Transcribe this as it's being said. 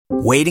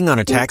Waiting on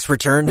a tax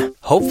return?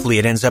 Hopefully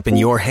it ends up in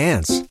your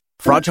hands.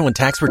 Fraudulent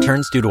tax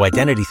returns due to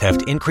identity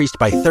theft increased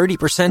by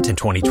 30% in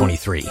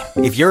 2023.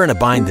 If you're in a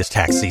bind this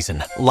tax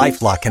season,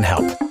 LifeLock can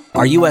help.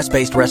 Our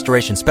U.S.-based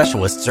restoration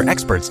specialists are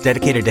experts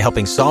dedicated to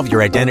helping solve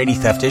your identity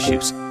theft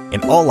issues.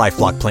 And all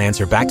LifeLock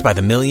plans are backed by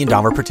the $1 Million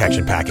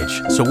Protection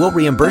Package. So we'll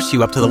reimburse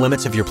you up to the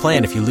limits of your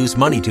plan if you lose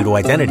money due to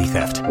identity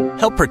theft.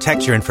 Help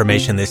protect your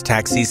information this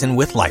tax season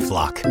with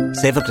LifeLock.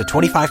 Save up to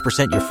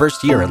 25% your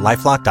first year at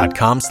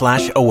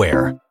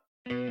LifeLock.com/aware.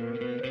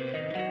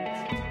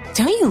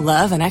 Don't you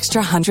love an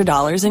extra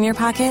 $100 in your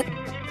pocket?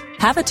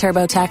 Have a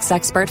TurboTax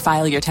expert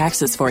file your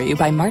taxes for you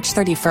by March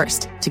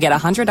 31st to get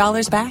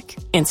 $100 back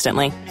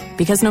instantly.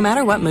 Because no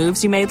matter what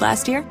moves you made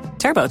last year,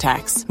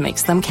 TurboTax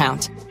makes them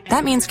count.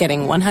 That means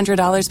getting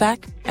 $100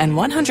 back and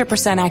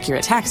 100%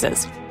 accurate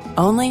taxes,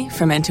 only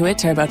from Intuit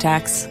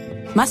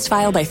TurboTax. Must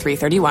file by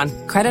 3/31.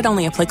 Credit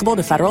only applicable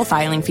to federal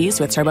filing fees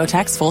with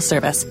TurboTax full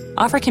service.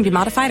 Offer can be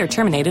modified or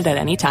terminated at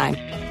any time.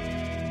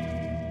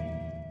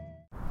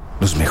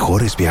 Los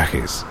mejores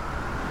viajes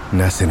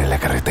nacen en la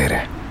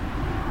carretera,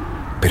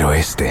 pero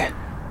este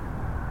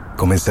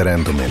comenzará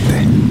en tu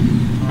mente.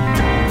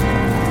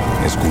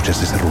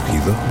 ¿Escuchas ese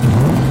rugido?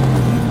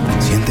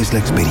 ¿Sientes la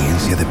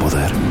experiencia de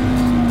poder?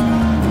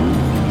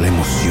 ¿La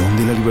emoción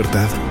de la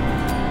libertad?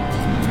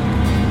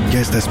 Ya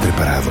estás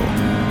preparado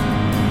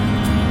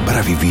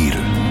para vivir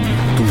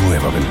tu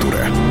nueva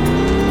aventura.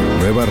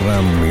 Nueva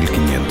Ram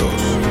 1500.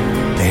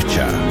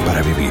 Hecha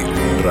para vivir.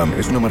 Ram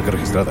es una marca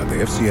registrada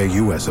de FCI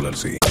US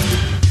LLC.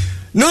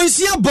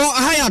 Nonsia bo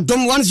higher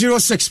dom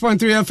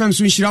 106.3 FM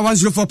Swinshira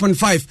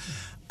 104.5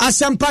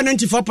 Asampa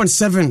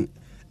 94.7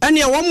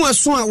 Anya wamu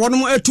aso a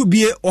wono atu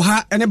bie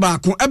oha ene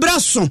baako ebra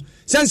so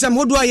sensem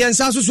hodo a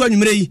yensa so so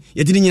anwumre yi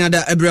yedini nyina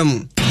da ebra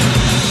mu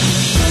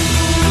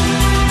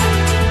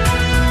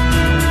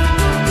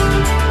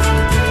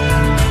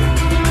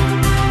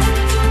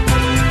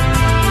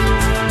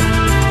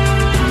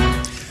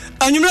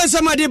anwumre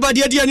samade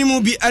badia ni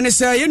mu bi ene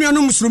se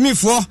yenuanu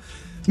muslumifo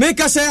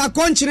Meka say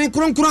akonchire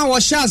kronkron wo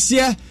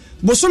hyaase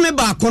bosome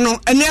baako no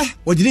ene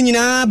odiri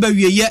nyina ba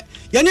wieye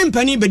ye ne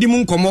mpani bedi mu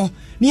nkomo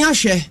ni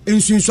ahwe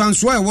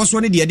ensunsuanso a wo so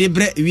ne de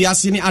bre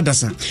wiase ni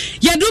adasa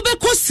ye do be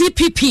ko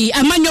CPP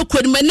amanyo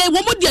kodumene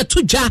wo mo de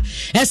todwa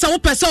esa wo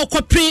pese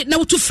okopre na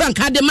wo tu frank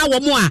ade ma wo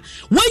mo a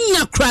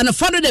wanya kra na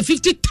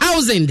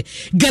 450,000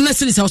 Ghana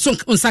cedis so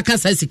nsaka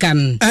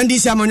sasikan and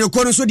this amanyo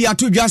kono so de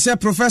atodwa se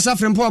Professor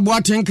Frempo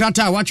Aboaten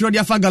krata wa chiro de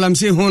afa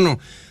galamse ho no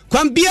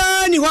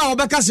kwambia ni hwa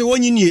obeka se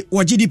wonyini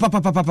wogidi papa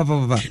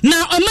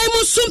na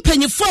omaimu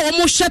sumpanyifo wo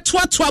mo hyeto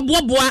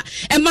aboboa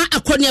ema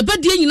akonia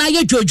badie nyina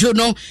ye jojo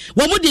no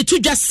wo mo de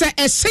tudwa se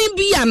esen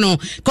bia no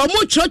ko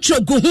mo chocho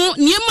gu ho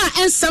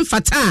niema ensem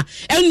fata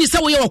enni se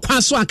wo ye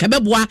wokwan so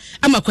akabeboa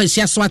ama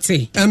kwanhia so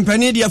ate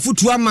empani de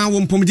afutu ama wo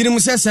mpomgiri mu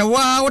sese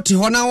wa wote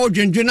ho na wo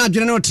dwendwe na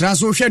adwene no tra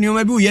so hwe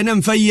nioma bi wo ye na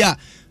mfa yi a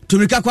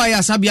tumika kwa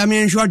ya sabia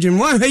me nhwe adwene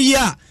mo hwe yi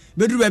a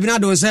bedru ba bi na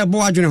do se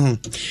bo adwene ho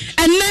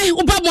enne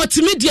uba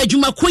multimedia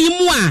dwumakoyi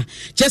mu a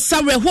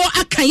kyesawre ho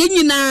aka ye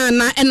nyina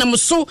na enam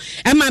so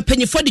ema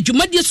panyifo de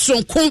dwumade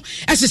sonko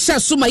ehyehyɛ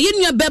so ma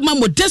yenua be ma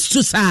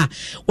modestus a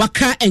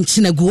waka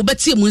enkyinagu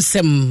beti mu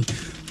nsem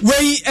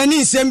wei eni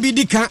nsem bi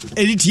dika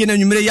editie na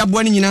nwumere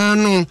yabo ne nyina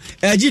no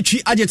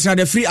agitwi agetra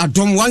da free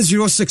adom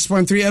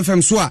 106.3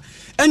 FM so a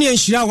eni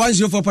enhyira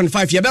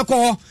 104.5 ye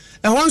bɛkɔ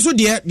ho nso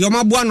de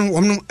omaboa no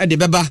wom no de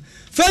beba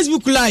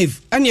Facebook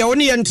live ene ye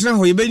woni ye ntena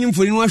ho ye beni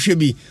mfoni no ahwe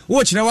bi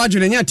wo kyerɛ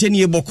wadwene nya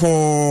tenie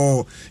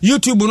bɔkɔ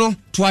YouTube no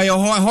to aye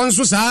ho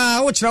nso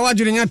saa wo kyerɛ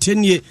wadwene nya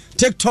tenie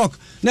TikTok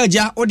na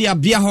ja odi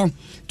abia ho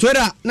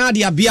Twitter na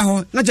de abia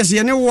ho na kyese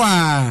ye ne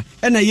wa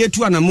ena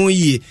yetu anamo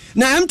yie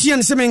na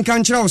MTN se men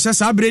kan kyerɛ wo sɛ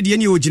saa bredi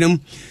ne oginam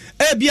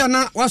bia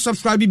na wa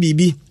subscribe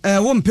bibi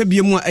wo mpe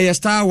bia mu a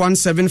star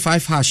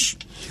 175 hash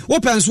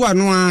open so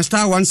no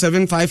star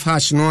 175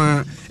 hash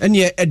no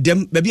ene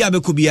edem baby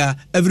abeko bia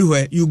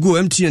everywhere you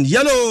go MTN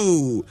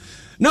yellow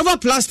Nova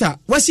plaster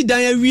wasi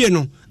dan awie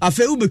no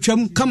afa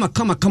ubetwam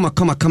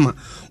kama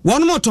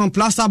one more ton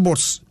plaster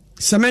boards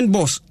cement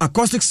boards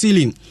acoustic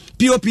ceiling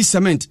POP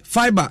cement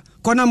fiber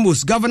corner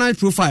mousse galvanized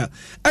profile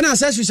and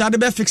accessories ade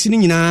be fixing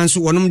nyina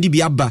so wonom de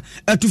bi aba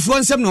atufuo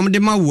nsem no de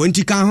ma wo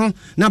ntika ho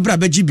na bra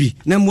ba gibi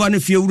na mmoa no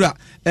fie wura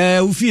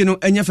wo fie no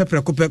enya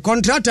feprekopɛ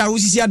contractor wo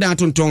sisi adan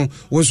tonton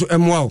wo so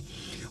emmoa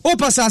o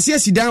pasase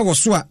asidan wo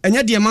so a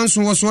enya de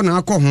manso wo so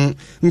na akɔ ho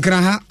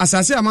nkra ha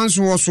asase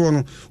amanso wo so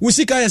no wo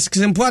sika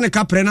yesempo ne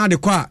kapre na de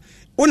kɔ a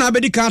ona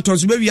abedi ka to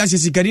so be wi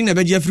asesikari na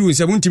be je free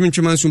nsem ntimi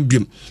ntwema nso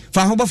biem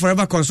fa ho ba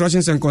forever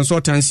constructions and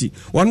consultancy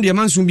won de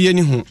manso bi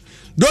ani ho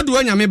dodo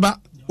anyame ba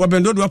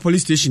Wabendodo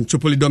police station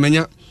Chopoli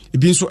Domenya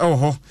ebi nso ewo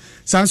ho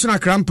sanso na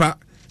krampa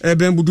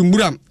ben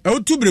budumburam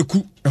otu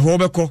breku eho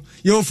beko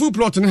ye full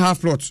plot and half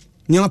plot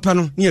nyapa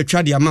no ne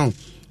atwa de amount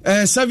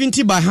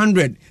 70 by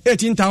 100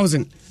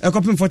 18,000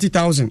 copy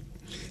 40,000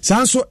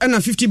 sanso na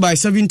 50 by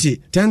 70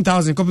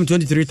 10,000 copy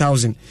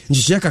 23,000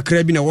 njihye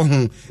kakra bi na wo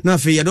ho na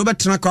afi ye do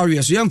betena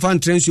kwawe so ye mfa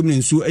ntrensuum ne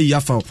nsu ayi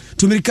afa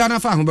tumirika na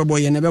fa ho bebo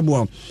ye ne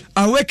bebo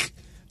awake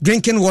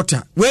drinking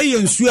water where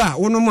you nsu a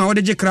wono mu a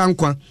wode je kra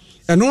nkwa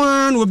eno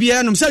an obi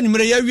anom sa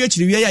nwumere ya wie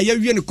chiri wie ya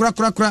wie ne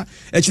kura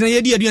ekina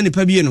ye di aduane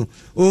pa bie no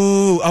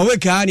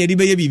awake a ne de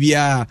be ye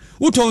bibia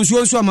woton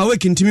nsuo ama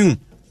awake ntimi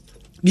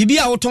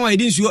bibia woton a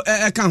yedi nsuo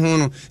eka ho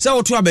no sa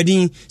woto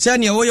abadin sa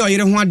ne wo ye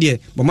oyere ho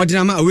ade bo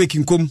modena ma awake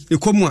nkom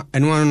ekomu a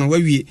eno an no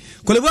wawie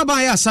kolebu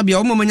ba ya asabia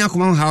wo mamanya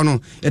koma ha no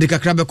e de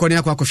kakra be kone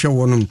akwa kohwe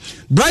wo no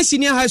Bryce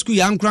Senior High School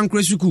ya nkran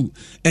school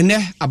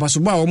ene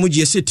abasoba wo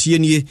mogye setie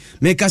nie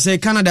meka say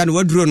Canada no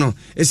waduro no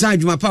esan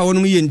adwuma pa wo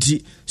no ye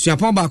nti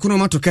suapon ba ko no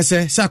mato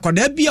kese sa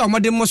kwada bia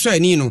omode mo so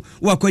ani no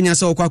wo akwanya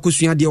sa wo kwa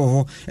kosua de wo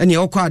ho ene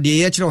wo kwa de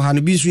ye kire wo ha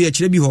no bi su ye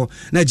kire bi ho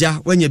na ja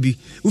wanya bi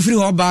ufiri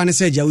ho ba ne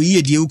se ja wo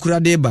ye de ukura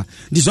de ba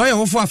di so ye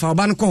wo fo afa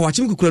oba no ko ho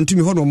achim kukura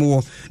ntumi ho no mo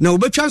wo na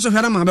obetwa nso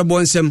hwara ma be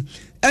bo nsem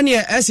ene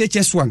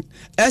SHS1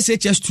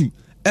 SHS2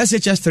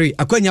 SHS3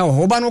 akwanya wo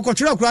ho oba no ko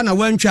twere akura na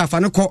wantwa afa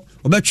no ko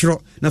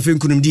obetwero na fe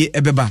nkunumdi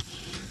ebeba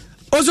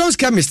Ozon's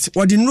chemist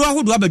wadi nuru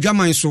ahodo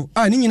abadwaman so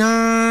ni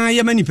nyina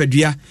ye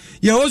manipadua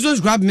ye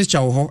Ozon's grab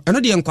mixture wo ho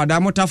eno de nkwada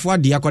motafo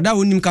ade akwada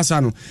onim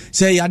kasa no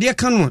se yade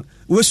ka no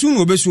wesu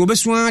no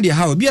obesu ade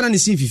ha obi ana ne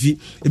sin fifi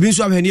ebi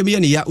nso abahani be ye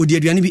ne ya odi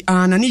aduane bi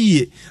na ne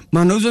yie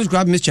ma na Ozon's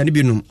grab mixture ne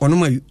bi nom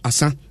ono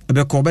asa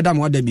ebeko obeda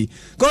mo adabi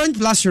current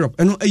plus syrup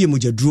eno eye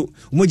mojaduro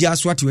moja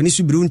aso ate wani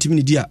subiri ntimi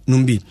ne dia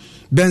nombi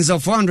benzel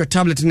 400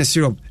 tablet ne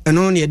syrup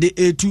eno ne yede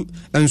A2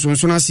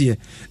 ensonsono ase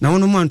na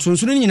wono mo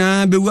ansonsono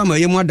nyina bewu ama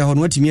ye mo ada ho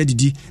no atimi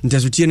adidi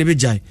ntesotie ne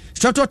bejai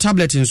strato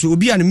tablet nso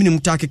obi a ne minim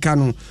takeka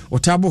no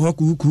otabo ho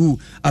kuku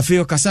afi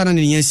okasana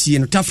ne yansie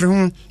no tafre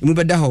ho mu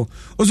beda ho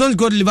Ozon's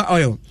gold liver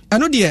oil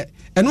eno de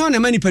eno na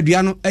mani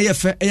padua no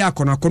eyefe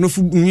akono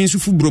fu nwinsu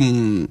fu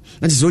brom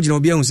na te so gina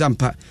obi ahun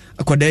sampa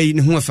akodai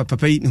ne ho afa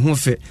papai ne ho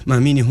afa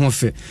mami ne ho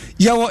afa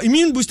yawo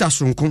immune booster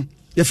sonko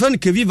ye fa no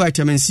KV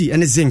vitamin C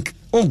and zinc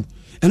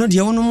eno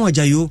de wono mo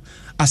ajayo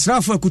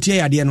asrafo akutie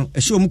yade no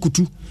ehye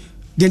omukutu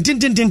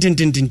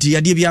dentintintintintintin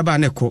yade bia ba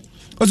na ko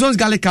Ozon's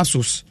garlic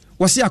capsules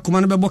wasi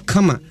akoma no bebo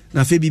kama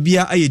na fe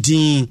bibia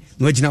ayedin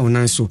no agina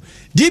wonan so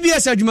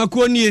DBS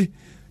adwumakuo nie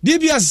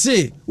DBS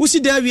say usi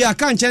Davi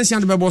aka nchansi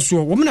ando bebo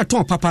so wo mena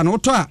ton papa no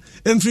to a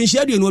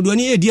emfrinhia aduanu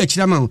aduani edi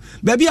akira ma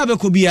ba bia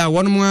beko bia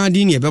wono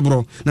adi ne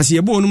bebro na se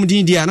yebo onum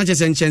din dia na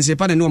chese nchansi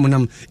pa ne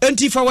omunam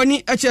enti fa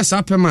wani eche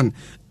sapeman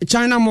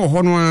China mo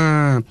hono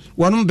a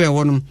wono be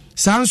wono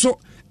sanso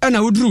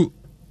ana uduru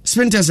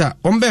Spintesa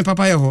ombe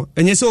papa yeho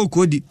enye se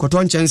okodi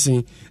koto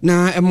nchansi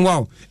na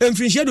emwa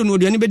emfrinhia aduanu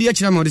aduani be di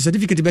akira ma the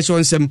certificate be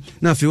nsem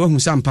na afi wahu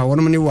sampa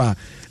wono ne wa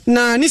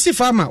na nisi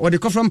farmer wode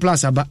Kofram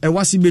Plus aba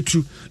ewasi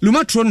betu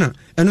lumatrona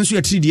eno so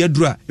ya 3D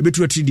adura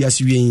ebetu 3D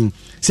asiwen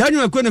sa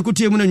anyu akwe na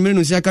kutie mu na nwumere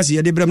no sia kase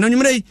ya de bram na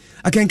nwumere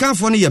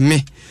akenkanfo no ye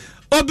me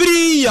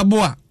obiri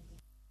yaboa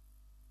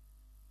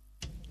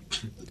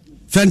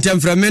fentem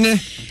framene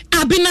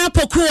abina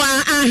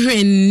pokuwa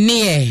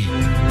ahwennie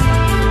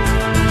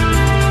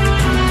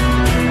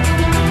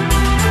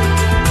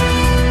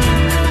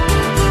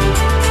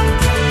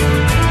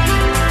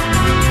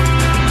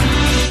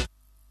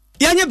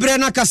yanye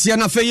brena kasia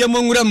na fe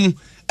yemonwura mu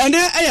ene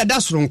eye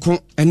da soronko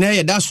ana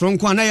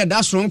eye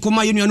da soronko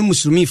ma yenuanu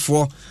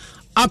muslimifo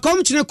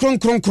akom kine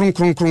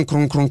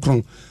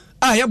kron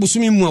ya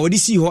busumi mu a odi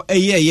si ho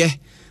eye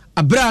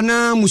abra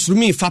na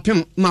muslimi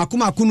fapem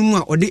makoma kunu mu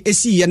a odi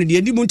esi ye ne de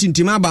edi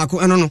muntintima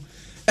baako eno no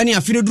ene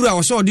afire duru a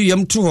wo so odi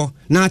yam to ho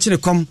na akire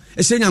kom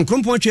esenya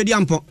nkrompon twedi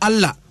ampo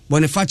alla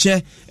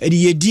boniface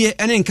edi yedie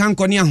ene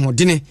nkanko ne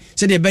ahodene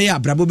se de be ya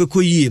abrabo be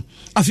koyie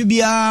afi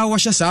bia wo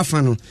hye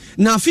safa no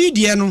na afi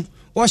die no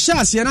wo hye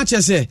ase na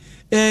chese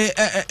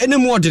ene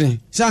mu odene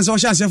sanse wo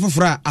hye ase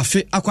foforo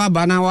afi akwa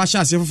ba na wo hye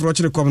ase foforo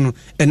kire kom no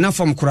ena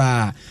fom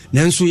kura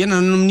nanso ye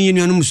nanom ne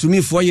yenu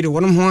muslimifo yire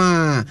wonom ho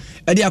a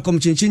edi akom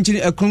chinchin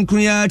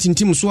ekronkron ya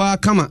tintim so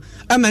kama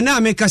ama na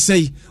ameka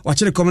sei wo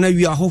kire kom na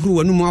wi ahohoro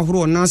wanum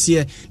ahoro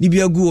nase di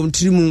bia gu wom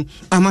trimu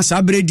ama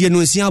sa bredie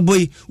no nsia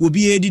boy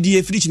obi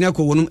edidie fridge na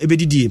ko wonum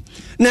ebedidie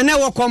na na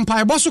wo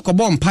kompai boso ko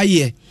bom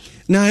paye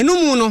na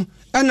enumu no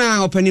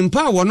ana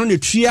opanimpa wono ne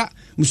tua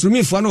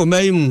muslimifo na o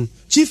mayimu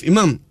chief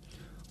imam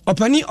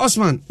opani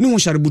Osman ni hu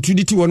shaributu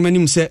diti won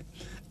manim se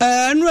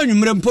anu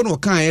anwumre mpo no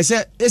kan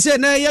ese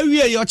na ya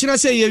wie yo kira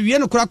se ya wie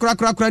no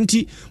kura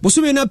nti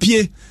bosume na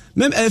pie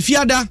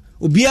fiada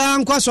obia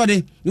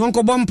nkwasode ni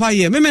wonko bompa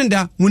ye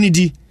memenda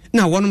munidi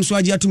na wonum so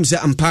agi atum se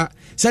ampa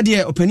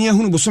sade opani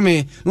ahunu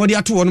bosome na wodi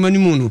ato wonum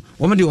animu no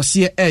womde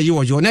wose ye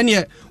wojo na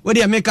ne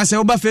wodi ameka se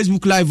oba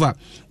Facebook live a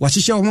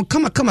wahihye wo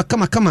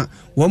kama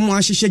womu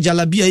ahihye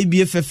jalabia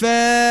ibie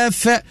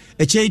fefe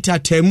echeita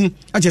temu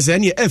achese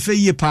ne efe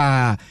yie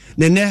pa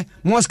nene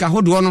mosque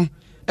hodo no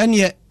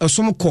ene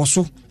osom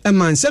koso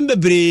ema nsem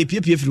bebre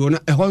piepie firi wona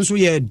ehon nso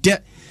ye de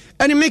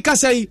ene meka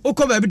sai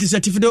okoba bi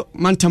certificate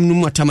mantam no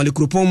matamale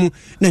kropomu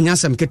na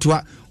nyasam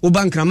ketwa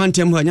obankra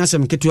mantem ho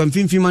nyasam ketwa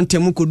mfimfi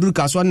mantem ko dur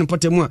kaso ne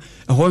potemu a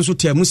ehon nso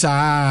temu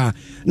saa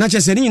na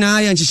chese ni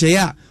nyina ya nhihye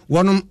ya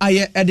wonom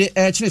aye ede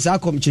kire saa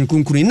kom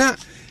chinkunkuni na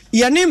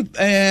yane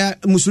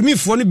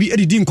muslimifo no bi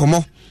edidi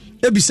nkomo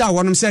ebisa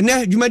wonom se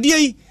ne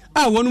dwumadie yi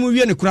a wonom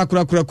wie ne kura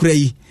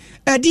yi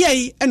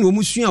edie ene wo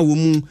musua wo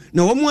mu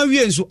na wo mu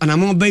awie nso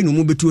anamon bai no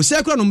mu betuo se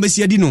kura no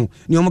mbesi adi no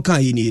ne wo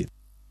kan yi ni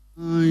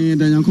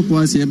The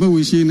Yankopoasi, but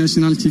we see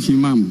national chief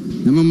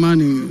imam. The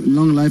man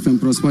long life and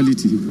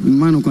prosperity. In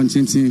man of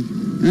continuity.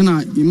 And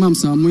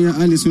imams are more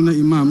Ali Sunnah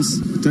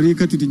imams,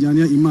 Tariqa to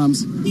Tijaniya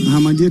imams,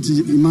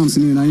 Ahmadiyya imams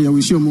in India.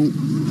 We show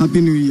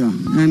Happy New Year.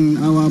 And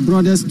our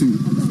brothers too.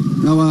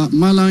 Our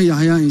Malang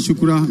Yahya in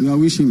Shukura, we are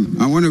wishing.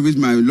 I want to wish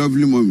my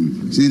lovely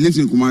mom. She lives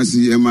in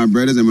Kumasi and my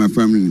brothers and my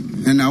family.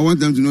 And I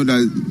want them to know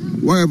that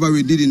whatever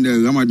we did in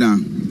the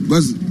Ramadan,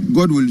 because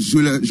God will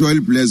surely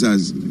bless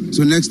us.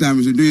 So next time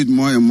we should do it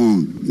more and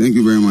more. Thank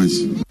you very much.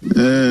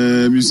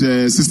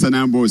 Mr. Sister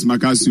Nambos,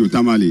 Makasio,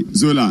 Tamale,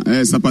 Zola,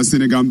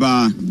 Sapasine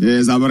Gamba,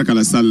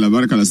 Zabarakala Salla,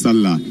 Barakala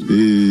Salla.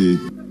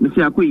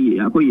 Mr. Akoye,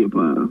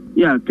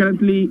 yeah,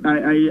 currently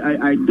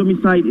I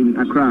domicile in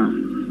Accra,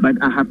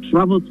 but I have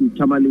traveled to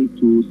Tamale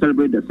to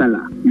celebrate the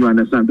Salah. You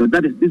understand? So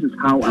this is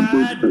how I'm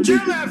going to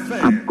celebrate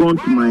it. I've gone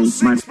to my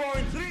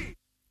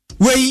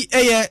Wey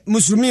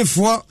Muslimi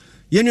for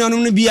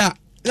Yenuanum Bia.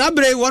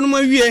 Labre one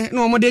more year,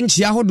 no more than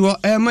Chiahodo,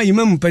 my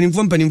imam penning for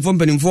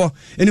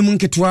any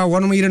munketua,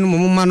 one more year, no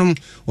more manum,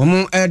 one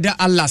more da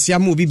Allah,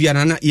 Siamu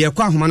Bibiana,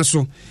 Yakwa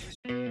Manaso.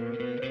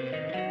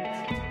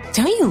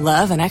 Don't you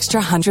love an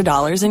extra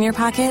 $100 in your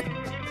pocket?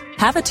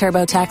 Have a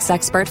TurboTax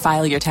expert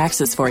file your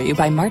taxes for you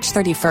by March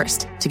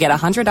 31st to get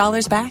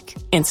 $100 back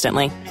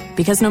instantly.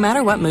 Because no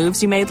matter what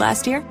moves you made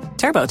last year,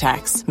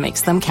 TurboTax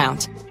makes them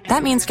count.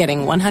 That means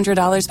getting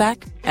 $100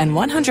 back and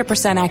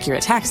 100%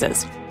 accurate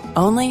taxes.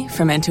 Only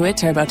from Intuit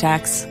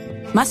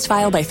TurboTax. Must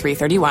file by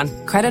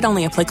 3/31. Credit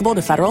only applicable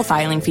to federal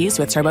filing fees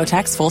with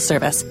TurboTax full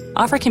service.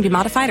 Offer can be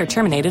modified or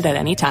terminated at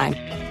any time.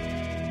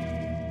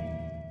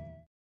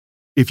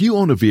 If you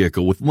own a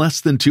vehicle with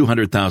less than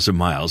 200,000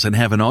 miles and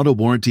have an auto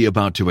warranty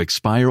about to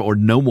expire or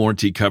no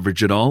warranty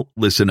coverage at all,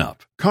 listen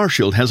up.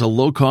 CarShield has a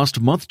low-cost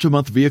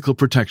month-to-month vehicle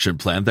protection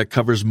plan that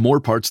covers more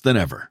parts than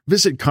ever.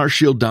 Visit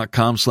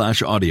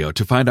carshield.com/audio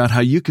to find out how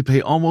you could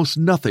pay almost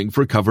nothing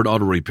for covered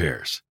auto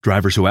repairs.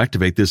 Drivers who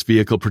activate this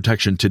vehicle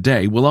protection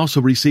today will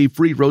also receive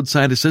free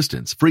roadside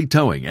assistance, free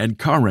towing, and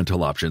car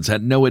rental options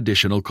at no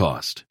additional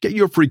cost. Get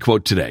your free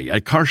quote today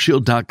at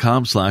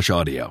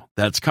carshield.com/audio.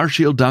 That's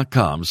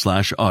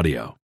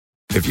carshield.com/audio.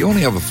 If you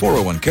only have a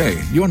 401k,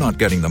 you're not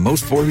getting the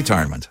most for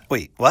retirement.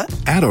 Wait, what?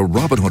 Add a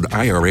Robinhood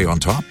IRA on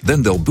top,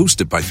 then they'll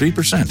boost it by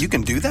 3%. You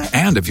can do that?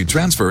 And if you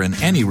transfer in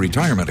any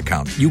retirement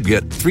account, you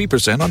get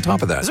 3% on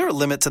top of that. Is there a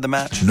limit to the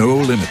match? No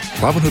limit.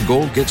 Robinhood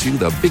Gold gets you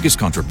the biggest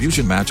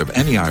contribution match of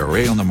any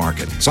IRA on the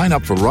market. Sign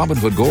up for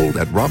Robinhood Gold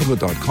at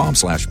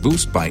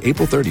Robinhood.com/boost by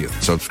April 30th.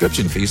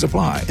 Subscription fees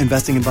apply.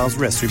 Investing involves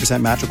risk.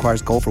 3% match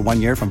requires gold for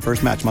 1 year from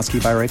first match. Must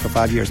keep IRA for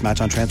 5 years.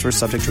 Match on transfers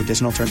subject to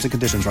additional terms and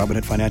conditions.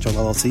 Robinhood Financial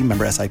LLC,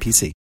 member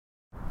SIPC.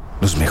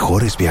 Los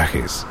mejores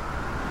viajes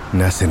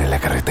nacen en la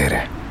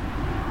carretera,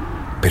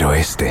 pero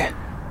este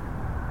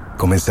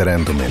comenzará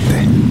en tu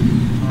mente.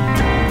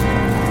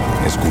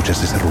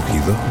 ¿Escuchas ese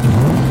rugido?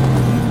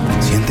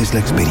 ¿Sientes la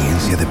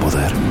experiencia de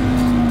poder?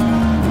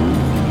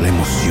 ¿La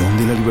emoción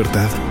de la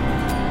libertad?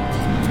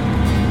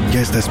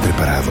 Ya estás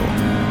preparado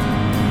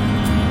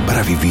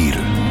para vivir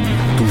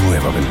tu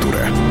nueva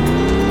aventura.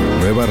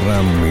 Nueva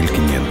RAM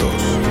 1500.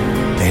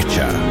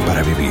 Hecha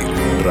para vivir.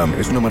 RAM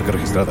es una marca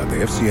registrada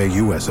de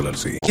FCI US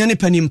LLC. Yani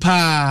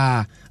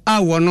panimpa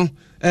wono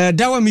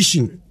dawa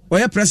mission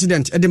oya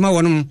president edema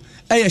wono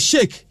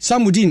Sheikh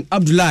Samudin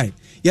Abdullahi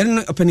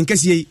yan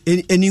paninkasi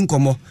eni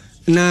nkomo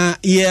na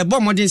ye bo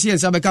modern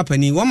science abeka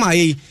pani wo ma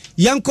ye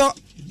yanko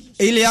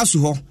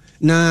Eliasu ho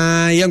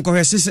na yanko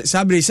hese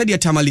sabre sadia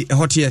tamali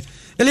hotie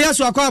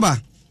Eliasu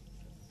akwaba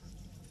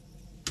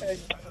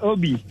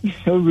obi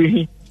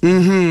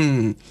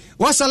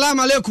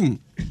wassalamu alaikum.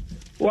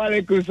 Wa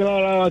alaikum salam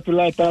wa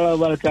rahmatullahi ta'ala wa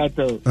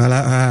barakatuh.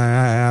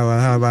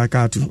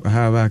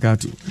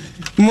 Barakatuh.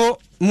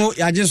 Mo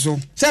yajeso.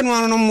 Se no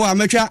anu mo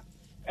ametwa.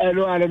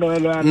 Elo.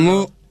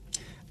 Mo.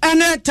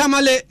 Ene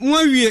tamale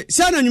mo wie.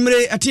 Se na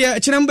nwumre ate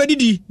kiramba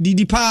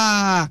didi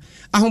pa.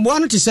 Ahombo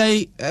anu te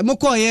sei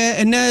mokoye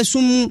ene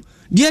sum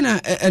die na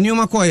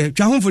enioma koye.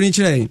 Twa homfo ni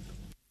kire.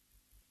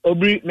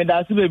 Obri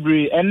medase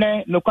bebre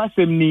ene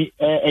nokwasem ni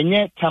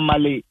enye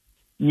tamale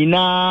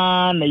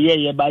nyina na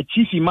ye ba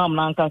chief imam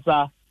na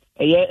nkasa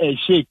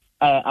Sheikh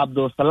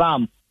Abdul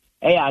Salam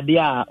ade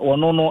a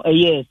wono no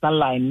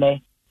sunline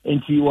ne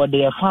enti wo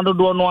de fando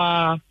do no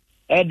a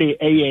de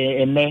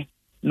ene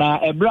na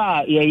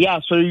ebra ye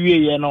asori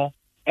wiye no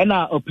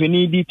na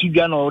openi di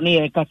tudwa no ne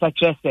ye kasa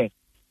chese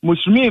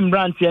muslimi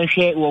imbrant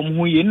yenhwe wo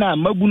mu ye na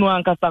mabunu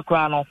ankasa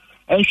kra no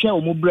enhwe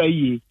wo mu bra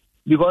yi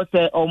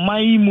because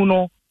oman mu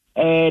no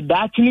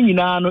daachini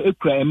nyina no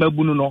ekura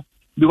mabunu no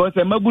because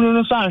mabunu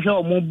no so anhwe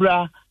wo mu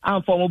bra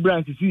amfa wo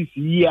bra nsisi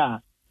yi a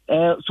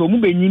so mu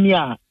benyini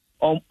a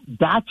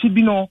daachi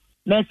bi no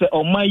na se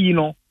omayi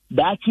no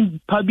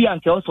daachi pa bi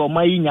anke o so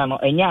omayi nya no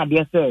enya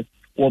ade se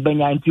wo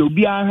benya nti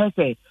obi an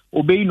hese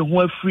obeyi no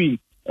ho afri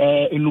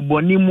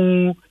enuboni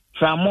mu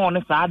tramon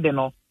ne saade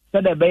no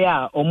se de be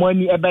ya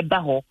omani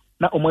ebeda ho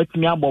na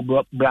omatimi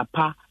abọ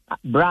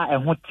bra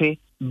ehote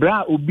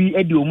bra obi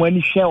edi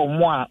omani hwe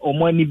omo a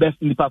omani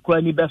best nipa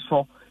kura ni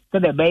beso se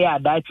de be ya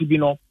daachi bi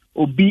no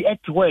obi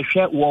etwo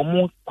ehwe wo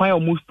mo kwan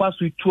omo fa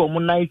so tu omo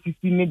na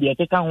sisi ne de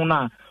ekeka ho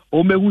na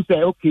o mehu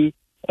say okay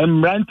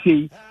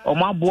emrante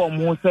omo abo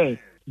omo say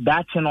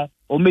dache no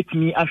o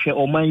metimi ahwe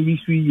oman yi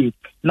su ye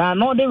na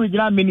Northern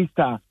Regional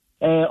Minister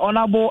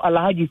Honorable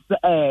Alhaji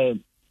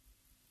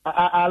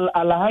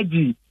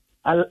Alhaji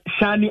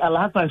Shani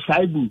Alhassan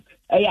Shaibu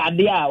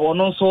ade a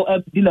ono so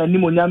di na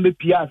nimo nyambe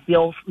pia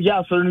ase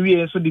ya so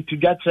nwie so di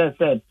tuga chere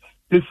said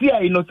the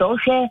fear so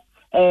hwe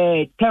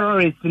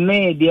terrorists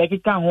ne de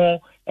ekeka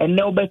ho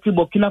ene obeti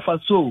Burkina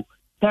Faso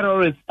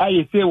terrorists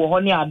aye say wo ho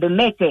ne ade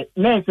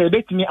nete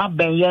betimi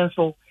aben yen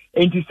so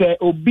enti say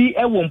obi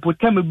ewo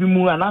mpotam bi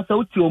mu anasa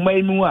uti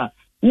oman mu a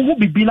wo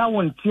bibi na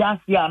won ti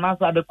ase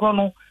anasa de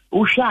krono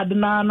wo hwa ade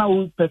na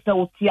wo pese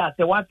wo ti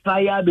ase wa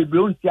try ya bebre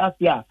won ti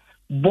ase a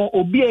bo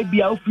obi e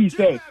bia ofi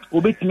say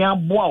obetimi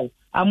aboa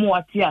amu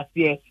ati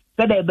ase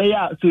said be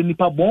ya so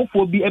nipa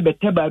bonfo bi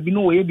ebete ba bi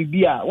no wo ye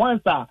bibi a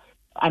once a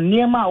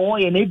anema wo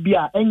ye na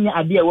bia enya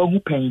ade a wahu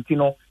panti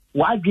no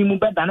wadwe mu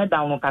beda ne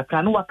down no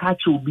kakra no waka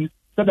che obi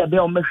said be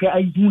o mehwe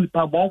ayi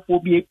nipa bonfo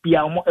bi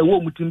bia o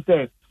ewo mutim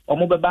say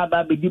omo beba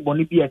ba bedi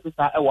boni bi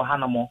esesa ewo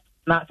hanamo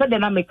na said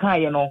na meka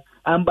ye no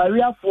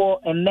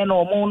ambariafo enne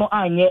no omo no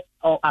anye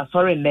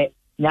asore ne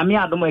nyame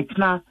adom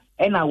ekina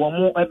ena wo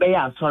mo ebe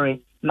ya asore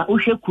na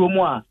ohwe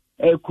kromu a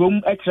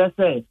krom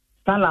etrese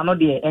sala no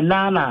de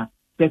enana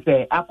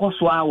tese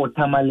akoso a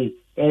wotamale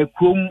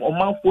krom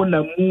omanfo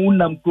na mu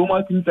na krom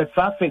atim se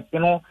traffic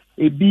no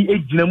ebi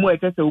ejina mu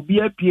etese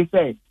obi apie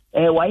se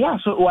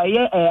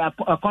waye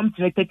come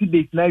 30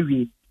 days na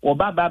wie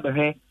oba ba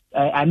behwe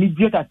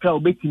anidie kakra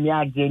obetimi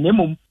age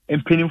nemom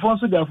empenifo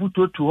so de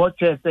afuto to ho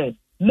chese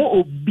mo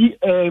obi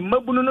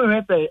mabunu no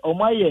hwese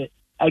omaye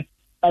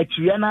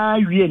atria na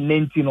wie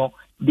nenti no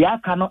de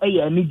aka no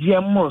eye anidie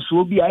mmoro so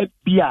obi a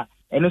bia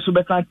ene so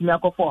beka ntimi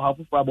akofo ha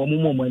fufu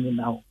abomumo mani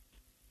na ho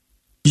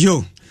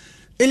yo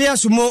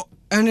Elias mo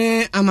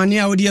ene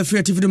amania odi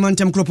afri TV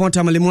mantem kropon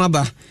tamale mu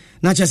aba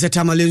na chese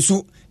tamale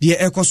nso de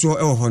ekoso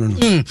e wo hono no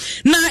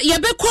na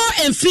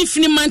yebekọ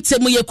emfifini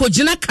mantem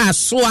yekogina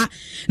kasoa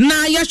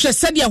na yahwe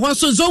sede ho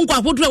nso zongo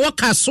ahodo e wo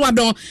kasoa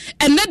don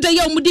ene da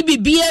ye omudi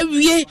bibia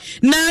wie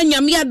na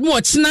nyame admo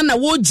ochina na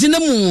wo gina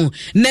mu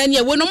na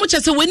enye wo no mo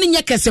chese weni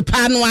nya kese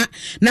pa no a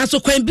na so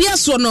kwan bia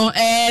so no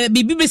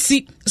bibi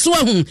besi so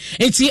ahu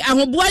enti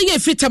ahoboa ye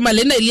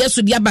fitamale na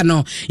Elias di aba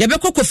no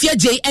yebekọ kofia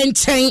je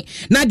enchen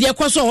na de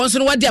ekoso ho nso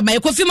no wade aba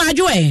yekofi ma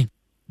adwo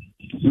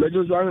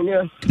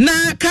na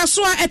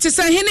kasoa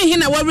etisa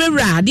hene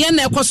warewra de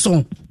na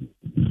ekoso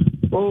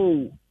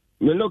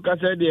me no ka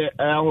say de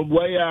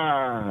ahoboa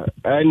ya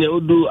ene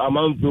odu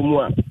amampo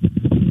mu a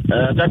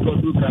ka ko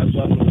du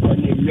kasoa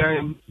ene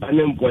wian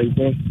anem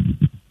pointe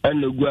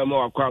ene gu ama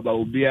wakwa aba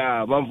obi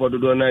a mamfo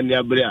dodo na ni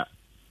abre a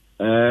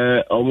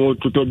omo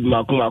tuto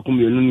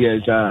makum yenu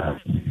nyensa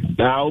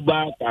na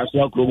oba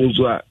kasoa krobo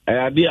so a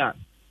ade a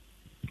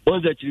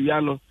onze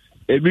chiriya no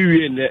ebi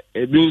wie ne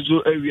ebi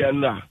nso awia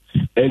no a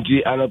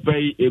enti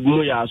anapai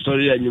ebu ya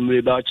asori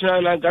anyumre ba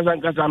chira na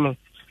nkasa no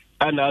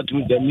ana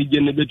atum da mije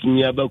ne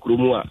betumi aba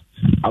kromu a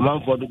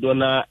amanfo dodo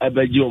na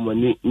abaji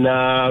omani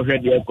na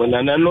hwede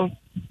ekona na no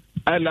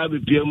ana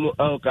bepiem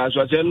o ka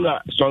so se no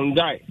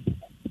songai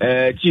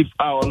chief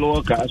a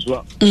ono ka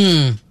so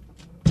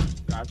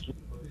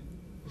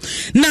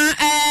na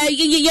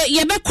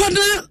yebekọ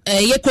na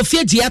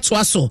yekofie dia to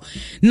aso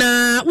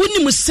na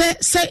wonimu se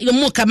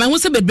mo kama ho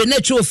se bebre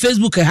na twa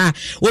Facebook ha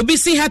obi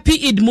si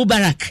happy Eid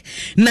Mubarak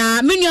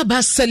na menu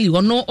abasali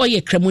ono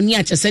oye kremoni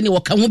a chese ne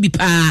woka ho bi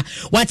pa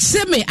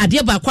wache me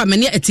ade ba kwa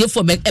mene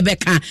etiefo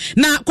ebeka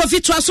na kofi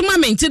to aso ma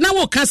menti na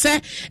wo ka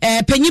se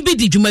panyi bi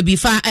di djuma bi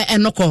fa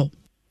enoko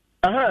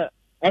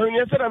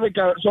ahunye se na me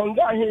ka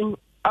songa hin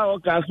a o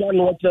ka so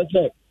no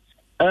chese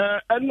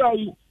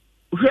eno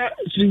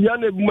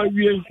Siriane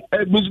Bumawie,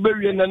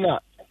 Busbury Nana,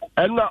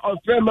 and now a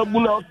friend of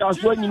Buna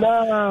Caswany,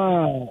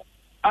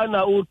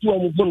 Anna O2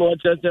 Mufuno,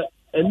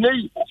 and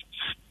they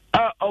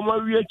are on my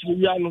reach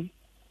Siriano.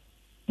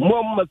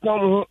 Mom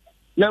Macom,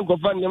 Yanko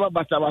Fanima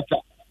Batabata,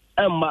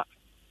 Emma,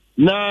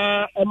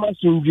 na Emma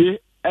Sunji,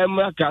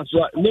 Emma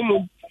Caswa,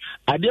 Nimu,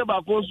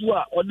 Adeba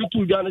Kosua, or the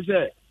two Johnny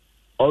say,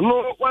 or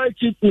no, why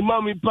keep the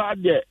mommy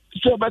part there,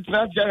 so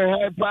better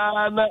her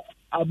partner,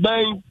 a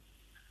bang.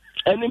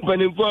 Any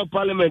penny for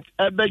parliament,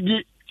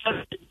 ebegi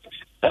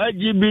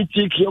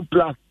LGBTQ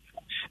plus.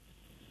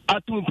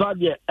 Atum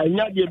padye,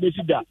 enyade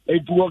besida.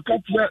 Etu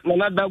wakati na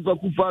nada kwa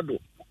kufado.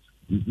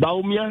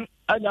 Baumia,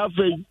 anya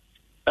fei.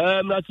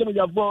 Mnasema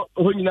jafo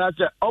honyi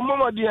ase.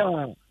 Omomo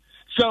dia.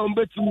 Sa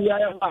umbeti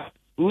miyaya.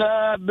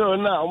 Na bill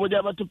na, omoja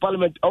abatu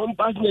parliament.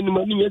 Ompasi ni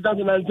mwini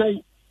nyezangu na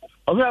nsei.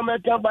 Ofe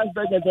American Vice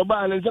President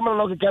Obama, nsema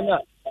noke kana.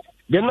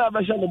 Gena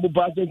abasha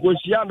nabupase kwa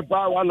shiano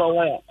pa wano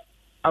waya.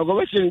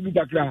 Agobeshe bi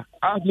kakra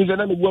afi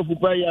zena me gbo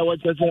fupa ya wa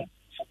chese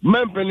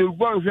mempeni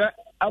mfonhwe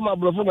ama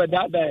brofo me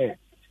dada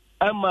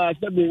ama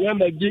sebe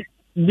yamba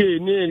gay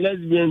ni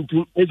lesbian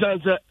tu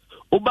esanse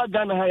oba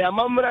Ghana ha ya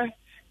mamre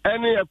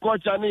ene ya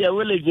culture ne ya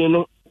village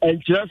no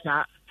enchira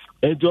sa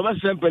enti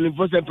obese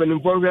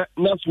mpanimfo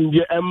na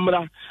funje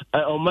emra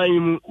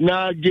oman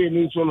na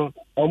gain so no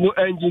omo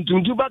engine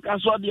tuntu baka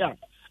so dia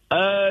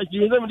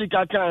kiweze mi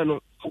dikaka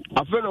no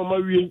afa na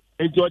omawie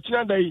enti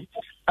ochina dai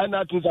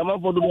ana tunzama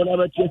fodo na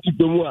ba tiati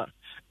mu a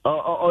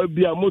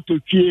bia moto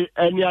twie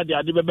ani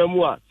ade bebe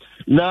mu a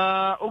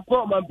na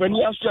ukọ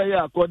mampani aso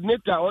ya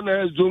coordinator on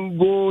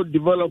Zongo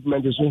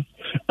development so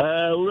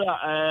we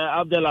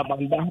Abdallah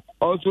Banda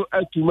also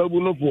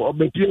atumabu no for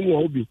obepie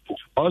mu obi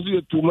also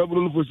atumabu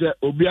no for say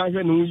obi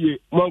ahwe no ye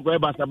monko e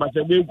basa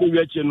be nko wi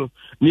ache no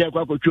ne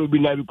akwa kotwe obi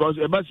na because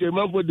e basa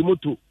manfo di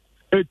moto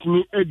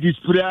etimi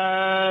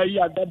edispray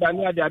ya dada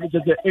ni ade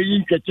say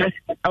eyin keke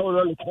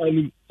aworo lo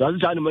kwani so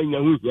sa ni manya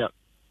hu ya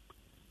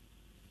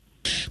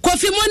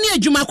Kofi Moni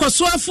adwuma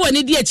kwasoafo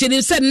ani de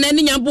akyi se nna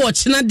ne nyambo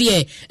ochena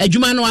de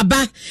adwuma no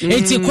aba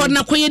enti kɔ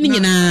na kɔye ni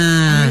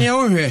nyina ne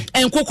wo hwɛ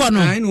enkokɔ no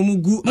ai no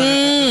mugu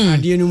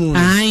ade no mu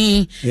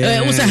ai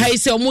wo se hai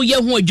se omo ye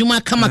ho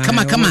adwuma kama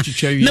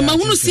na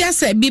mahunu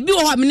siasa bibi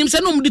wo menim se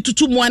no mo de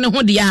tutu mo ane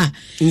ho de ya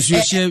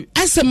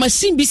asa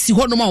machine bi si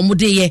ho no ma omo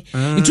de ye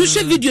ntu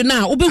hwɛ video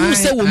na wo behu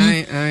se wo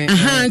mu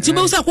nti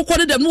behu se akokɔ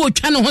de dem no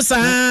otwa ne ho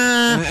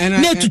saa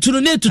na tutu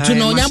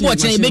no nyambo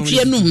ochena betwi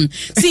anum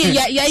si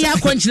ya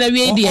akɔnkyena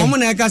wie de omo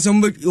na ka se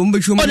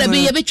ombetwi o da be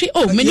ye betwi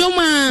o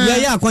menyoma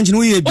ya akɔnkyena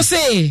wo ye bi o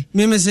se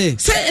me se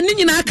ni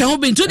nyina aka ho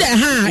be ntu de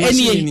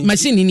eni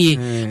machine ni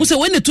wo se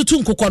we ne tutu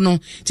nkokɔ no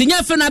ti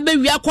nya fe na be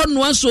wi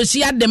akɔno anso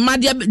si ade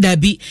made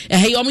dabi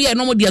omo ye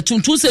no mo de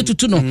tuntu se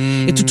tutu no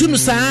tutu no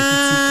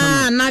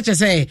saa na che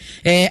se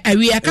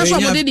awi aka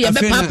so mo de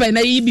be papa na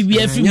yi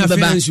bibia fi mu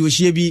baba nso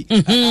hie bi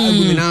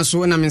agumina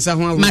so na mensa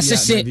ho awu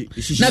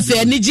na fe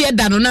ani je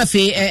da no na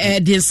fe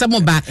de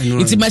nsamo ba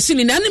nti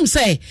machine ni anim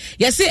se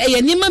ye se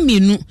nima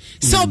minu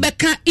so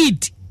obeka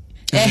Eid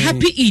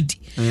happy Eid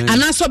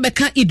anaso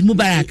beka Eid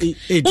Mubarak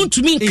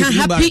untumi nka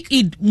happy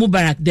Eid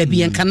Mubarak da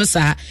bi enka no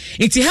saa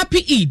it's happy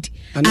Eid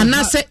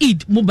anasa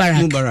Eid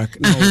Mubarak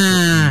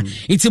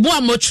it's mo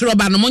amochro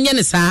ba no monye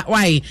ne saa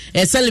why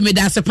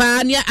selimeda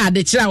sepa ne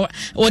ade kira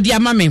odi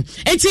amame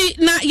enti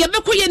na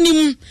yebeko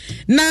yenim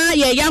na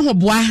ye ya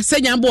hoboa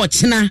senya bo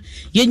ochena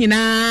ye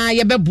nyina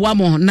yebeboa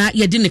mo na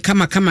yedi ne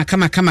kama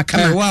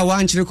wa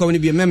anchire ko ne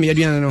bi mem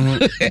yeduana no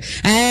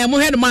ho mo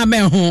head mo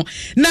amen ho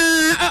na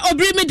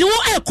obri me de wo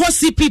ekọ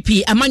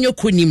CPP amanyo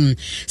konim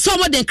so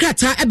mo den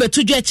krata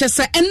ebetu dwa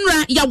chese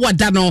enra ya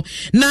wada no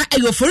na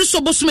eyofori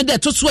so bosume de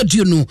to so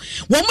aduonu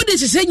wo mo de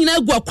chese nyina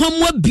agu akwan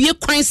mo abie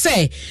kwan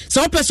se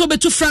so opeso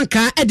betu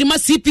franka edima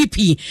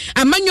CPP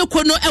amanyo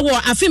kono ewo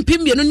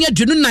afempem bienu ne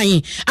aduonu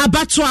nan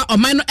abato a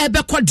oman no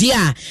ebekọ de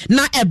a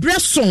na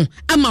ebreso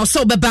ama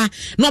so beba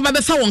na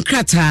obabefa won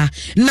krata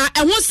na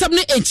ehonsam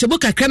ne enchebu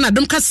kakra na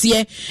dom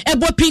kase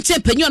ebo pinche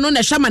panyu no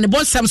na hwama ne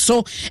bonsam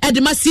so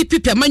edima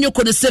CPP amanyo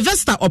kono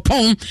Sylvester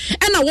Opon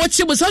ena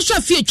wochi bo so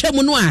afie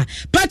atwam no a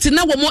party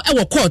na wo mo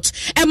ewo court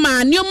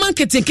ema neoma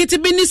nketenkete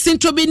bi ni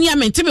sintro bi ni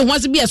amente be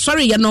hoase bi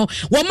esori ye no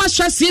wo ma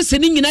hwase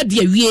ni nyina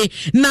de awie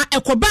na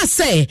ekoba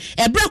se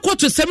ebra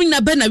court semi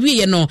na be na wie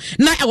ye no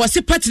na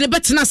ewose party ne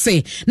betena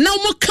se na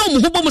wo ka mo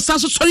hobo mo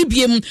sanso sori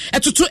biem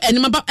etoto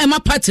enima ba ema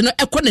party no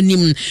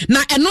ekonanim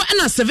na eno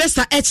ena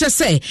Sylvester eche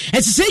se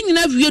etise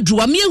nyina wie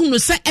duwa me ehunu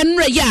se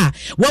enre ya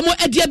wo mo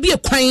edia bi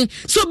ekwan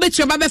so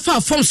betwa ba be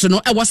fa forms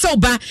no ewose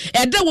oba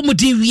eda wo mo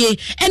di wie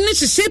ene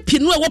hye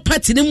pinu ewo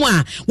party ne mu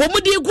a wo mo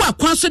de egu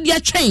akwan so de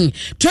atwen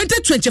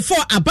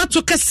 2024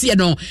 abato kase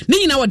no ne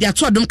nyina wo de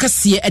ato adom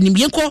kase anim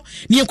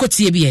yenko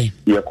tie bi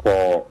ye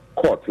ko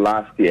court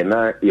last year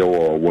na ye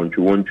wo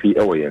wontwi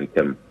ewo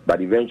yentem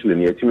but eventually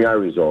ne yetimi a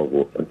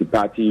resolve the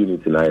party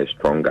unity na is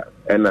stronger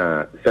and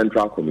a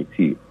central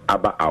committee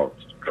aba out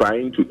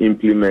trying to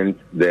implement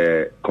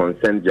the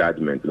consent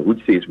judgment which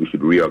says we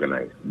should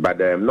reorganize but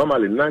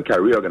normally nanka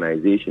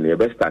reorganization you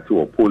best start to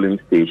a polling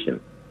station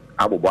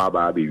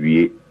abobaba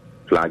be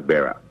flag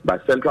bearer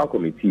but central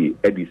committee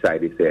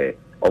decided say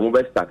omo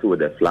start with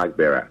the flag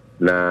bearer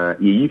na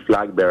yi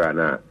flag bearer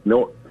na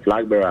no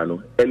flag bearer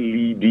no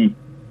lead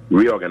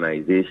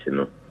reorganization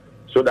no?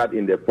 So that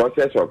in the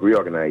process of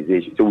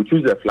reorganization so we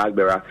choose the flag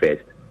bearer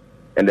first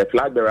and the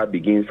flag bearer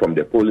begins from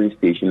the polling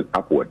station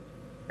upward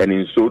and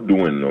in so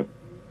doing no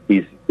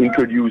is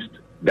introduced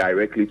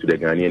directly to the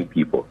Ghanaian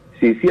people.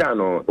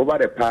 Over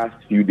the past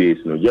few days,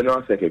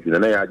 General Secretary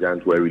Nana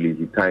Yajant will release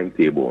the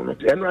timetable.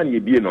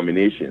 And be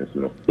nominations.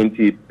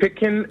 Into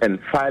picking and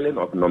filing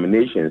of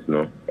nominations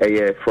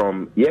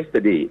from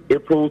yesterday,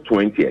 April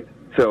 20th,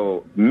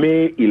 so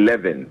May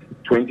 11th,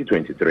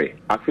 2023.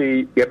 After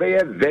the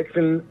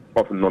vetting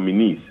of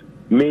nominees,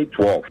 May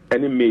 12th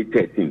and May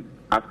 13th.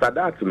 After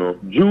that,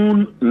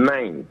 June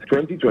 9th,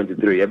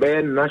 2023,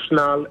 a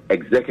National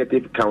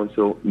Executive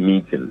Council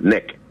meeting,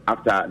 NEC.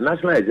 After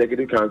National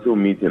Executive Council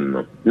meeting,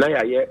 now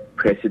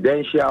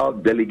Presidential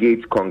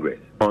Delegates Congress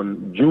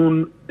on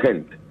June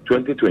 10th,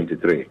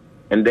 2023.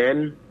 And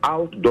then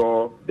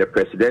outdoor the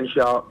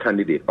presidential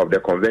candidate of the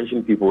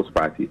Convention People's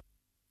Party.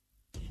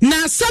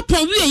 na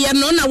sapon wie ye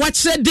no na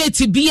wachire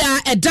date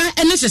bia eda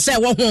ene hye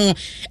wo ho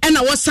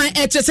ena wo san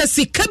etese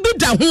sika bi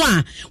da ho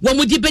a wo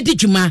mudi bedi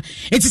dwuma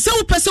enti se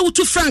wo pese wo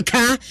tu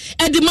franka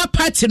edi ma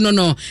party no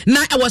na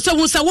e wo se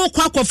wo sa wo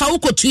kwa kofa wo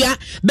kotua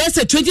be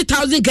se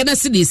 20,000 Ghana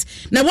cedis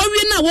na wo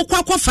wie na wo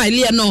kwa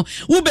file no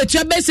wo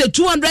betua be se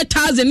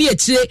 200,000 ni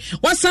ekire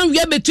wo san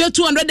wie betua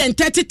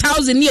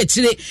 230,000 ni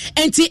ekire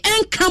enti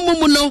enka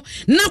mumu no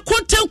na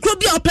kontankro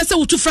bia wo pese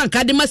wo tu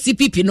franka de ma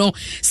CPP no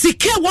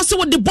sika wo se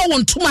wo de bo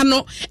won tuma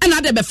no and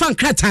other befan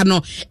krata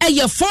no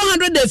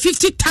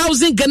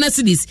 450,000 Ghana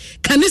cedis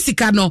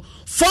kanisika no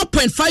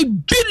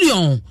 4.5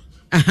 billion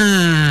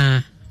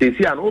they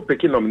see an open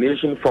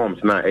nomination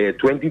forms now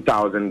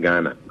 20,000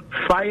 Ghana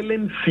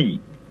filing fee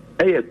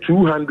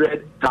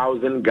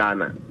 200,000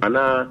 Ghana and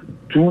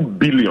 2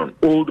 billion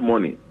old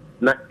money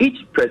now each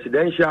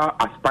presidential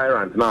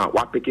aspirant now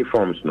what picky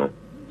forms no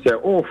say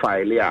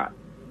file ya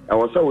I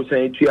was also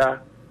saying to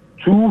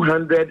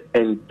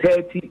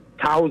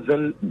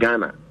 230,000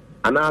 Ghana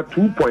and now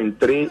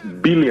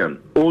 2.3 billion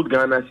old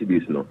Ghana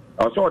cedis no.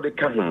 Also the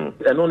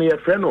and only a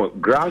friend of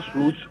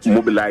grassroots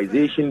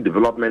mobilization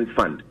development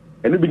fund.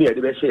 And we be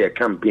a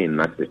campaign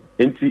nothing.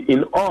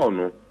 In all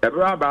no,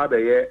 about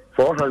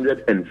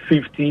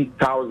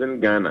 450,000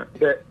 Ghana.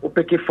 The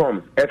OPEC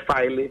forms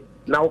file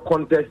now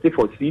contested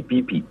for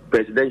CPP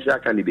presidential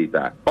candidate.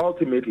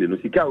 Ultimately no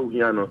sika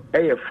uhiano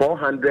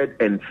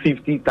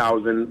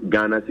 450,000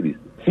 Ghana cedis.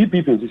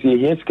 CPP to see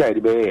here sky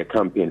the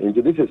campaign. And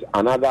this is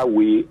another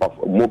way of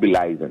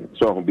mobilizing.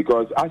 So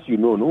because as you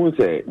know, no one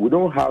say we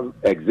don't have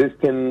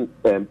existing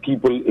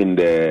people in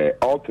the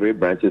all three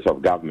branches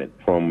of government,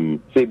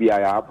 from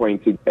CBI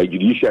appointed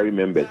judiciary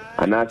members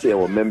and I say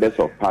our members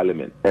of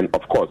parliament. And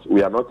of course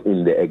we are not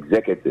in the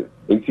executive.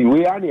 And see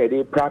we are near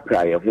the proper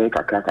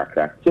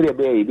kakra. So we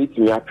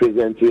are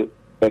presenting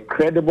a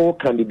credible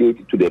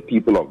candidate to the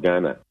people of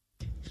Ghana.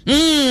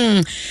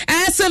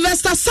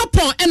 Sylvester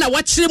Sapon ena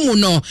wachire mu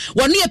no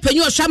wonu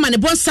epanyu ohwa ne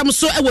bonsam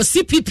so e wo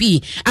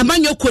CPP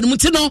amanyo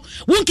konumuti no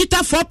wonkita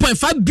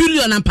 4.5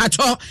 billion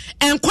ampacho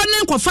enkone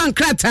nkofa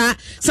nkrata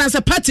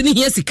sansa party ni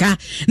hiesika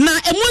na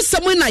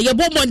emunsam na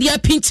yebo monde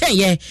apinchen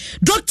ye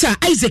Dr.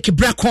 Isaac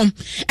Brakom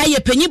eye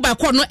panyi ba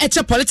ko no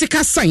eche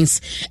political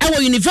science e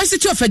wo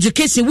University of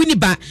Education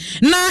Winneba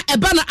na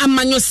eba no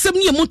amanyo sem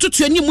ne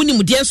mututu ani mu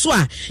ni de so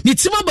a ni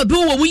tima babe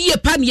wo mu yie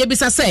pa ne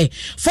yebisa say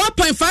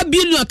 4.5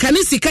 billion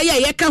kanisi kaya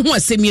yeka ho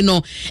asemi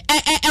no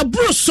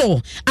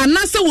bruso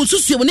anase wo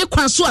susu wo ne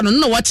kwaso ano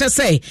no wo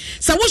kyese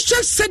sa wo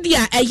hwe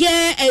sedia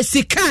eye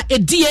sika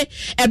edie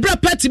ebra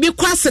party bi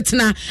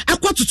kwasetena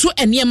akototo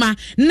eniema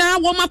na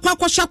wo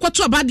makwakosha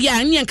kwato abade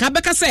a ne nka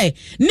beka se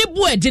ne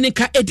bu edine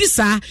ka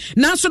edisa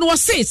na so no wo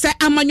se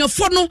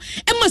amanyofo no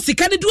ema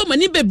sika ne duo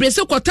mani bebre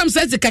se kwatam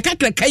se sika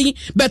kakrakai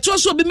beto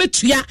so bi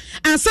metua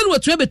ansa no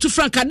watua betu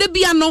franka de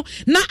bia no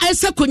na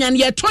aisa konyan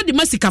ye to de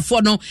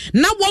masikafo no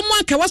na wo mo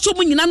aka waso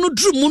mu nyina no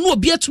drum mu no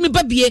obi atumi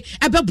babie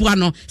abeboa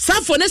no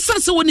safo ne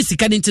sanse woni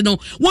sika nti no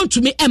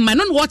wontumi emma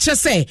no wo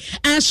kyese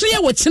anhwe ye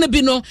wo kyene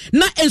bi no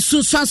na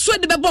ensunsuaso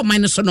de bebo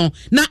man so no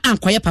na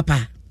ankoye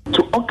papa.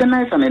 To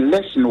organize an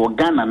election in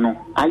Ghana, no,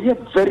 I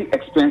very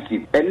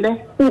expensive. And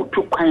who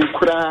to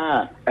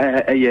kura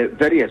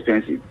very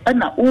expensive. And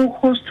now who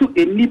host to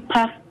a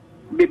nipa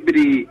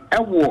baby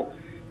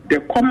the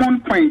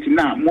common point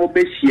now more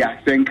besia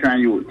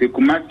senkranyo the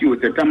kumatio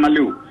the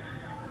tamalo.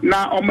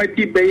 Now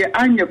omedi beye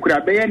anya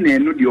kura beye ne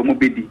no di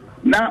omobedi.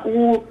 Now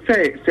who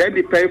say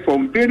the pay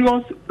from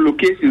various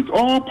locations,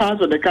 all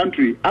parts of the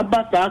country.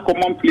 Abasa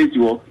common place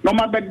you. No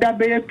matter that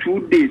beye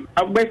 2 days.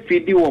 Abbe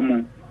feedi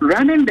woman.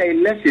 Running the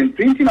election,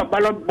 printing of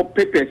ballot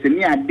papers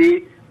in a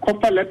day,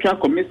 copper electoral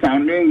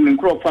commission, and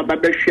crop for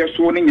Babel share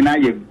sworn in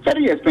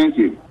very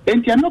expensive.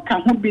 And you know,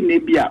 can be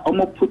nebia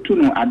almost put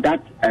at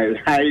that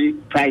high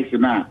price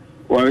now,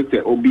 or it's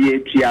a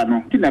OBA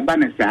Triano,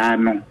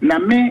 Tinabanesano.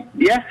 Name,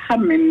 dear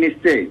Hamen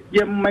say,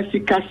 ye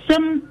masika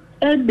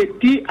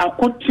ebeti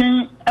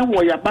akoten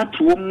ewo ya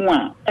batu mu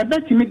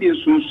ebeti me de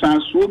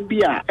sunsanso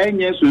bia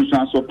enye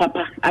sunsanso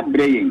papa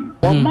abreyin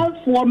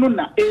omanfo no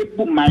na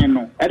ebu man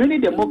no ereni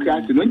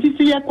democracy no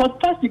nti ye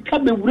kwata sika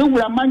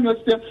bewurawura manyo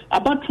se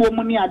abatu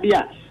mu ni ade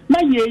a na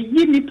ye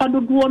yi nipa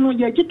dodo no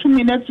ye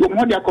gitumi na fi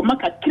omho de akoma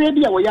kakra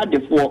bia wo ya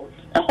defo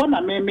eho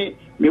na me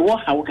wo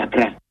hawo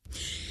kakra.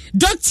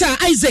 Dr.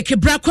 Isaac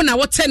Brako na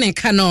wotene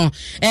ka no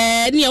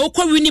ne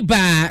wokɔ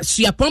Winneba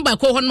suapon ba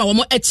ko ho na wo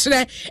mo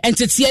ekire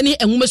entete ne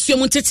enwumasuo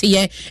mu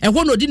teteye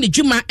ɛho no di ne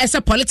dwuma as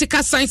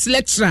political science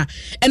lecturer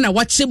na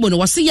wache mu no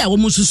wose ya wo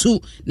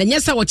mususu na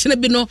nyesa wo kyene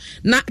bi no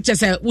na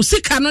kyese wo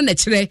sika no na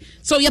kyere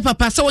so ye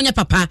papa so wonya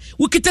papa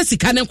wo kita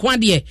sika ne nko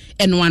ade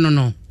eno ano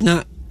no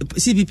na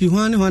CPP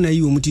hwana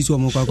yi omuti so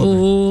omokwa kwa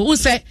wo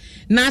se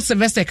na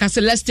Sylvester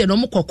Castelleste no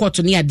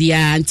mokokoto ne ade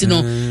a nti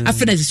no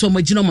afena se so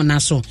magino mo na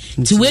so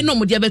nti we no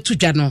mo de abetu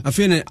dwa no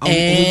afena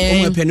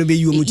omope no be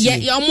yi omuti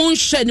ya mo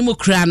nhwe ni mo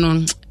kra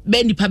no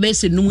be nipa be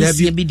se no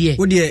musia bi de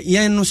wo de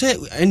yen no se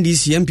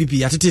NDC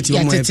MPP atetete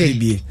omo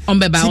MPP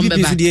ombeba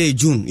CPP so de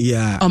June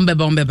ya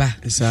ombeba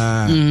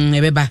sa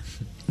ebeba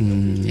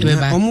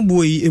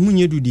boy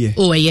emunye dudie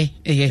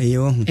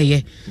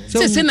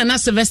say na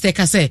Sylvester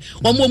ka say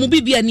omo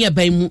bibia ne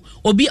aban mu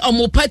obi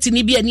omo party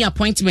ni bia ni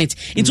appointment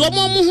into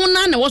omo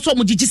ho na wo so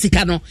omo gigi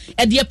sika no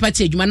e de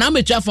party adwuma na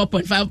metua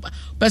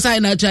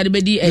 4.5% na try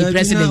be di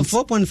president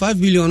 4.5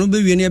 billion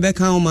obe wie ne be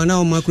kan o ma na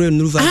o makro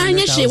nuru fa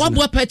anya she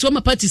wabo party o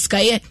ma party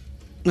sika ye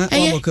na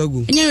o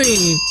kagu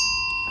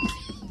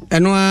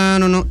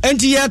no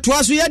enti ye to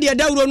aso ye de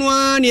dawro no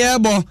an ye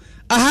bo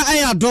aha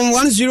aya dom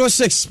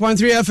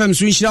 106.3 FM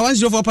so inshira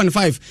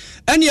 104.5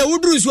 ene ye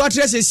wuduru so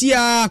atrese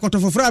sia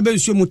kotofofra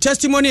abensuo mu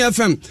testimony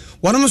FM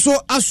wonom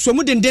so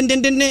asomu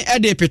dendendenden e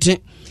de pete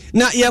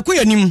na ye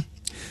koyanim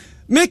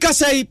make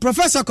say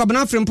Professor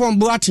Kwabena Frimpong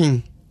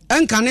Boatin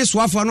enka ne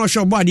soafo na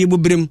ohwe obo ade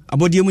bobrem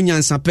abodie mu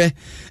nyansape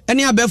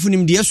ene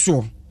abafunim de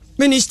so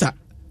Minister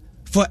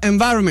for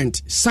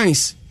Environment,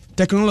 Science,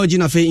 Technology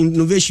and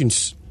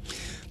Innovations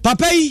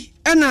papai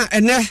ena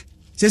ene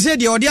sese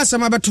de odi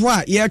asama beto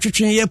a ye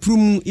twetwen ye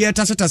prum ye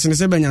tasetase ne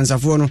se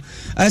banyansafo no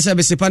asa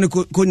be sepa ne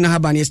ko na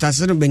haba ne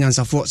stase no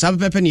banyansafo sa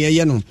pepe ne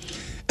ye no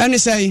ene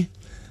sei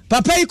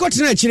papa yi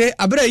kotena kire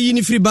abra yi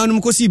ni free banum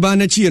ko si ban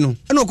na chie no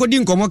ene okodi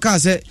nkomo ka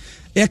se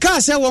ye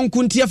ka se won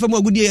kunti afam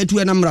agudi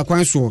etu na mra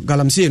kwan so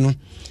galamse no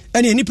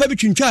ene nipa bi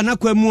twintwa na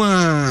kwa mu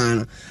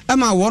a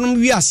ama wonum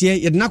wi ase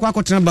ye de na kwa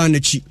kotena ban na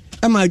chi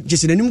ama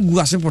jesenanim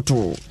gu ase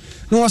poto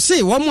no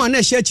se wo mu ana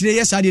hia kire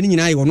ye sa de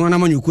nyina ye wono na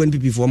manyoku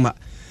npp fo ma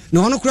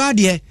na ono kura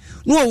de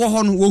no wo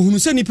ho no wo hunu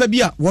se nipa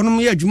bi a wonom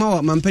ye adwuma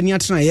wa mampani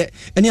atena ye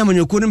ene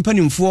amanyoko ne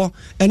mpanimfo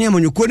ene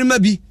amanyoko ne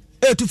mabi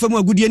etu fam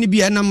agudie ne bi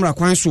na mra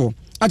kwan so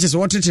ache se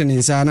wotete ne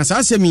nsa na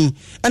saa semi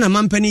ena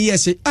mampani ye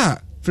se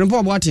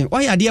Frimpong Boatin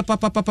why ade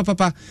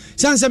papa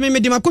sanse me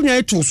de makonwa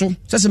eto so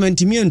sese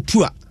mantimi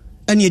antu a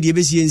ene de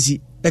besi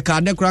ensi e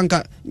ka de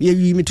kranka ye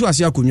wi metu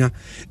ase akonwa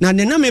na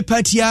ne na me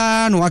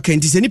patia no aka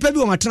nti se nipa bi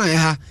wo matena ye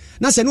ha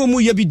na se ne wo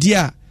mu ye bi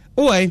dia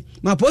owe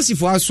ma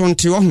posifo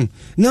asonte wo ho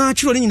na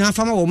twiro nyina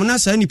afama wo na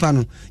sa nipa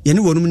no ye ne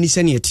wonum ni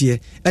se ne etie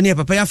ene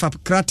papa ya fa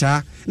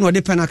krata na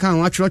ode pena kan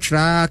wa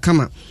twirotwira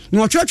kama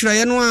na twirotwira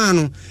ye no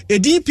ano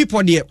edin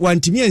people de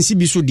wantimi ansi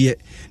bi so de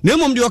na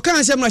mom de okan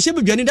asem na hye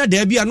bedwani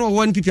dada bi a na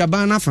wo ne pipi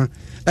aban na fa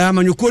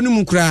amanyoko no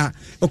mu kra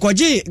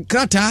okoje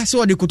krata se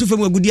ode kotu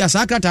fam agudi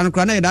asa krata no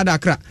kra na ye dada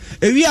kra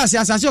ewi ase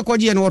asase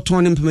okoje ne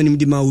woton ne mpamanim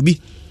di ma obi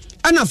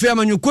ana fa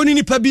amanyoko ni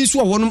nipa bi so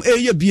wonum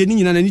eye bie ni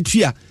nyina na ni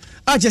tua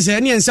achese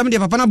ne ensam de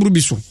papa na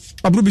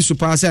abrubiso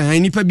pa se an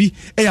nipa bi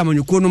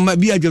amanyoko no ma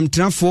bi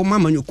adwamtrafo ma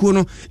amanyoko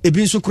no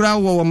ebi nso kra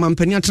wo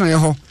mampani atena ye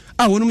ho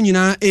a wonum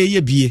nyina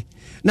eye bie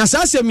na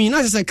saa semi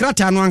na se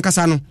krata no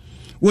ankasa no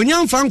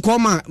wonya mfa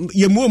nkoma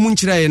ye mu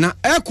nkire ye na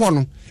ekọ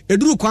no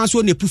eduru kwan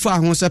so ne pufa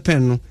ho se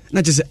pen no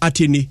na chese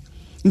ateni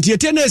nti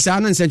etene saa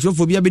na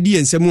nsentrofo bi abedi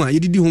ensam a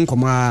yedidi ho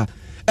nkoma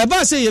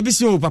eba se ye bi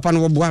se o papa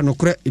no boa no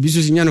kre ebi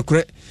so sinya no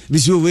kre bi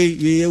se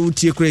we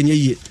utie kre nya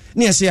yie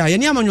ne ese ya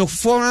ne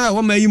amanyofo a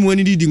wo mayi mu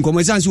ani didi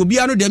nkomo sanse obi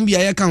ano dem bia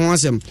ye ka ho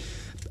asem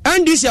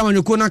andi si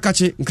amanyoko na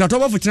kache nkrato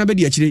bofo tena be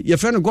di akire ye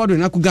friend Godwin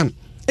na kugan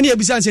ene ye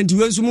bi sanse nti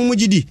wensu mu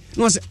gidi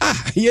no se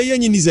ye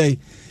nyini zai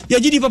ye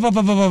gidi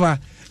papa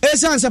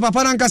sanse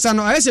papa na nkasa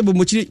no ayese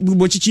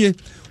bomochichie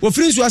wo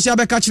firi nsu ase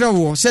abeka kire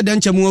wo se de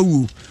nchemu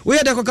awu wo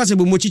ye de kokase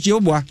bomochichie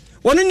oboa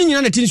wono ni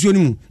nyina na tinsuo ni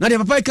mu na de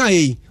papa kan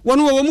yi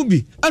wono wo mu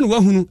bi anu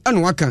wahunu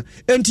anu waka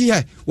enti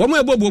he wo mo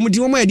ebobo mu di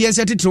wo mo ye de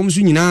ense tetrom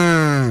so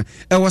nyina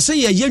wo se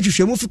ye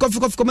hwehwemu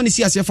fikofiko ma ne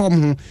si ase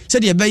fom ho se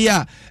de be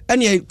ya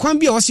ene kwan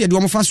bi a wo se de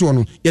wo mo faso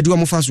no ye de wo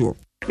mo faso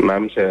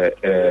Nam se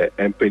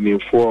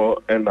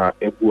empenifo ena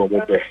ebu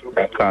omobe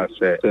aka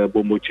se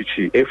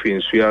bomochichi efi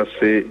nsuya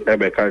se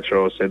ebeka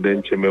chiro se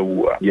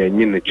denchemewu a ye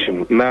nyine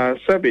chim na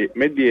sabe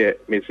medie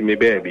mesime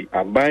baby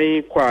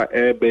aban kwa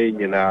ebe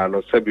nyina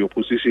no sabe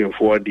opposition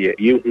for de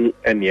yehu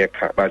ene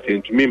eka but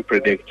into me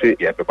predict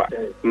ye beba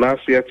na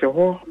se yete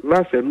ho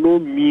na se no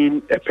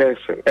mean a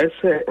person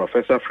ese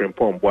Professor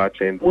Frimpong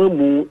Boatin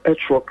mu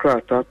etro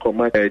krata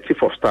command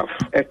chief of staff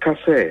eka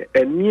se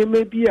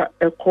enieme bia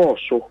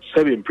ekoso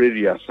sabe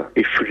predia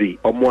ifri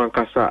omo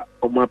ankasa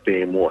omo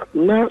pemo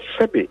na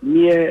sebe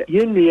nie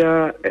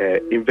yenia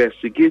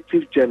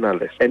investigative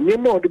journalist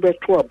enema odi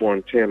beto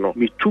abonten no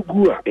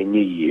mitugu a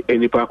enye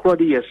enipa kro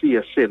de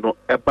yesi no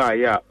eba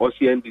ya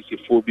osi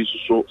NDC fo bi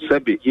so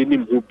sebe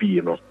yenim hu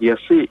bi no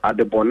yesi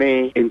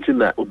adebone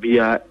entina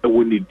obia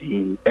ewoni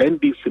din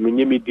NDC no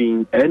nyemi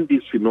din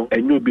NDC no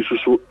enyo bi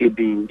so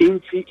edin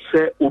enti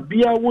se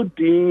obia wo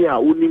din a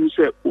onim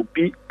se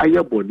obi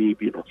ayabone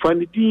bi no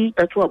fanidi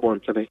eto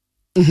abonten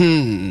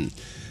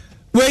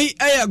Wei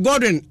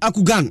Gordon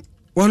akugan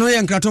wono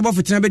ye nkrato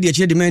bofo tena be de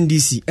akire de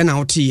NDC na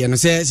hote ye no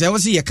se wo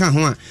se ye ka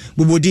ho a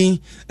bobodin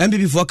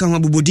MPP fo ka ho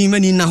bobodin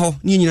mani na ho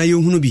ni nyina ye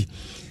hunu bi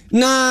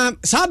na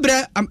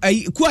sabre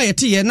ku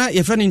ayete ye na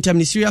ye friend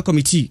interministerial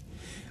committee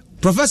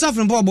Professor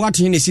Frimpong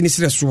Boatin ne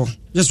sinisire so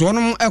just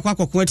wono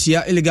akwa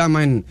atia illegal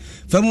mine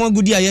famu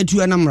agudi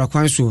ayatu na mra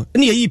kwan so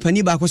ne ye yi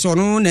pani ba ko se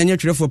wono na anya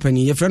twerefo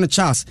pani ye friend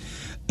Charles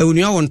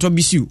onua wonto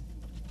bisiu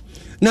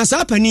na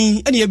sa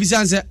pani ene ye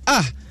bisanse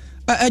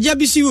aja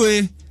bisi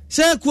we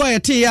say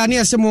quiet ya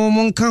near some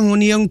mon can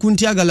on young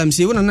Kuntia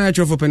Galamsi, one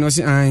natural for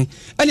Penosi. And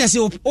I say,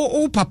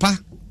 oh, papa,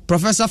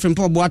 Professor from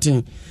Paul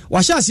Boating.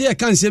 What shall say? I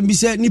can't say, be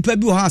said,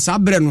 Nipebu has a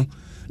breno.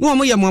 No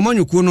more, Mamma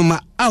Kunoma,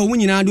 our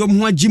winning idea of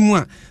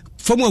Jimwa.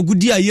 From a good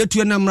dear year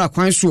to a number of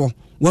quite sure.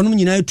 1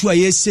 minute 2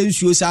 years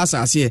since you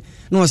say,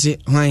 no, say,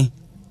 hi,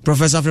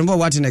 Professor from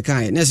what in a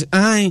kind. Yes,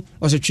 I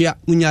was a chair,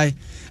 Munyai.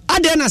 I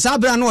then as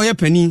Abra no a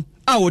penny.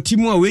 Our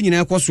team were winning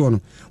a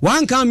coson.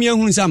 One come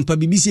young some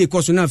BBC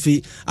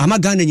Cosonafi,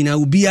 Amagana in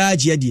our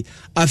BRGD.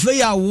 A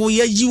fair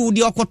warrior, you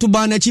the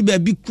Okotoban, a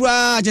chiba big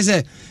cry, just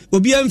say,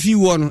 Obian few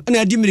one, and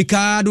I didn't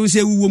Ricardo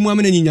say,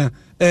 woman in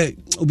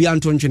Obian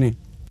Tonchene.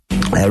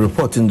 I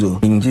report into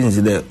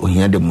engines there when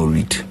you had the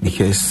read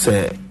because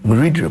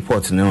read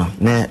report no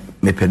me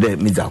pede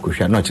me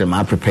zakusha no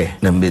chema prepare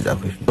na me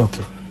zakusha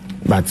okay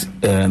but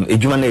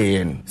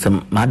ejumane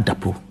some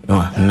madapo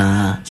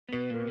na.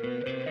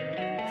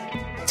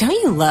 Don't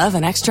you love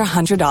an extra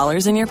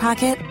 $100 in your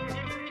pocket?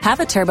 Have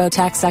a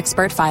TurboTax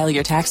expert file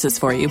your taxes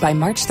for you by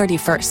March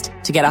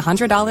 31st to get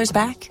 $100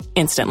 back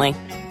instantly.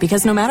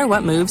 Because no matter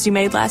what moves you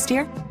made last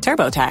year,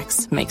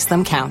 TurboTax makes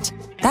them count.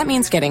 That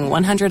means getting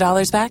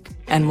 $100 back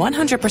and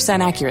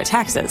 100% accurate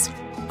taxes,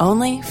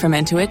 only from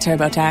Intuit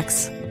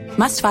TurboTax.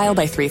 Must file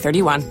by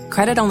 3/31.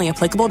 Credit only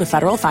applicable to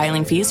federal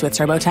filing fees with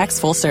TurboTax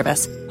full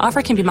service.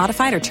 Offer can be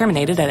modified or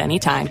terminated at any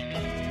time.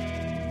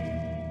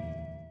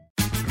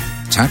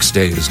 Tax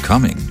day is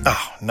coming.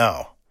 Oh,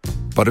 no.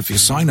 But if you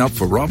sign up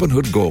for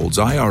Robinhood Gold's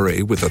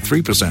IRA with a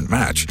 3%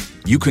 match,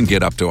 you can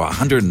get up to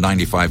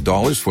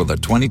 $195 for the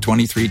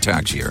 2023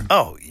 tax year.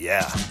 Oh,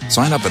 yeah.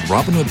 Sign up at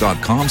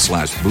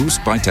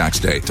Robinhood.com/boost by tax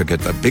day to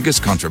get the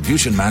biggest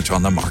contribution match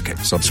on the market.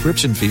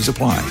 Subscription fees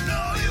apply.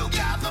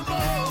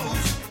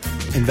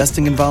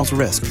 Investing involves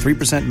risk.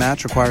 3%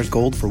 match requires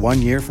gold for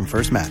 1 year from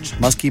first match.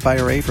 Must keep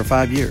IRA for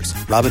 5 years.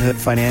 Robinhood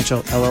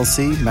Financial,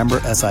 LLC, member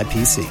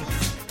SIPC.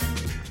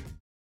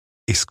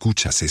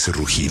 ¿Escuchas ese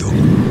rugido?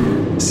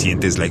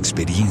 ¿Sientes la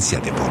experiencia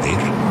de poder?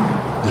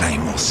 ¿La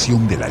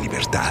emoción de la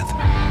libertad?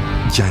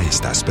 Ya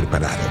estás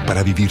preparado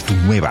para vivir tu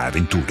nueva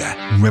aventura.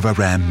 Nueva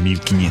Ram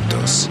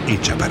 1500,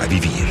 hecha para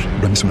vivir.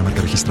 Ram es una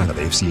marca registrada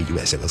de FCA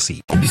US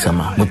LLC.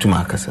 Bisama,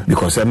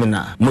 because I mean,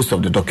 most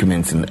of the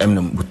documents in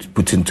Eminem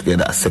putting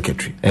together as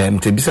secretary.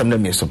 To be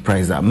some me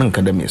surprised that man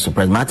can be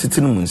surprised.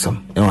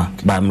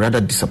 But I'm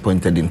rather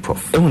disappointed in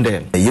Prof. Even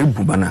there, a year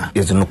bumana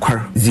is no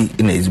car z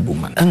in a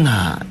buman. And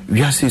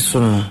we are saying so.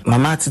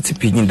 Mama titi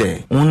pin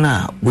there.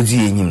 Una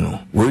buzi no.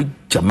 We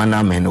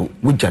jamana meno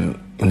wujan.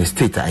 In the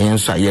state, I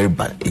answer year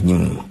by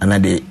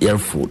another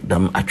airful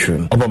dam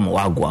atrim. Obama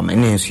wagwa, my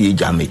name is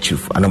Jame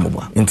Chief,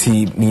 Anamoba. And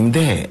see me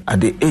there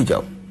at the age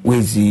of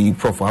Wezi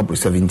Prof. Abu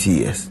 70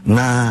 years.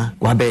 Na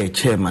wabe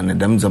chairman,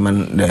 Adam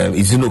Zaman,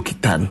 Izuno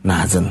Kitan,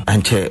 Nazan,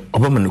 and chair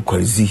Obama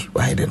Nukwazi,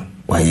 Widen.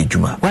 Why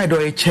Juma? Why do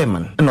a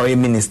chairman or a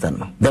minister?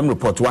 Them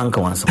report one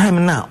once.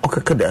 Time now,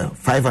 okay,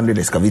 500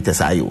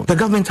 excavators are you. The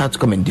government had to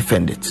come and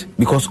defend it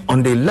because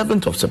on the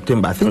 11th of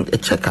September, I think a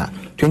checker,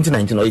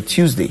 2019 or a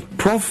Tuesday,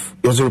 Prof.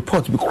 It was a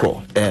report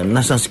because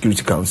National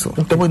Security Council.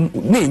 There were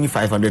many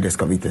 500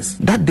 excavators.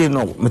 That day,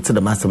 no, Mr.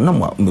 The Master, no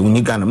more.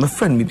 My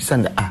friend, maybe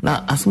Sunday.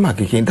 Now, as Mark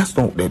again, that's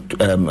not the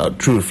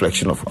true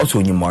reflection of also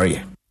in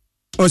Moria.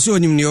 Also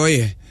in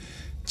Moria.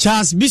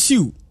 Charles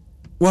Bisu.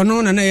 One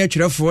on an air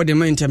for the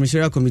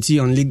Interministerial Committee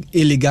on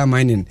Illegal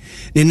Mining.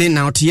 The name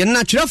now to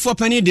natural for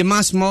penny the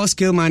Mass Small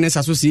Scale Miners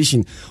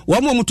Association.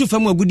 One more to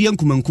from a good young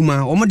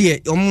Kumankuma, or Modia,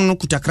 Omono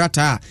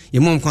Kutakrata,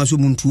 your mom council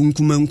Muntu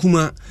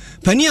Kumankuma.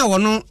 Penia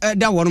one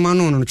that one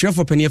man on a chair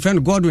for penny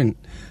friend Godwin.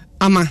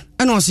 Ama,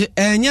 and also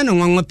a yan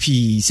one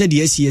p said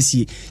yes,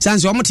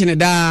 Sans Omotin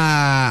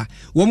da,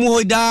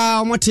 Womo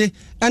da, Omote,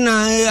 and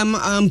I am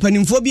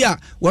pennyphobia,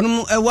 one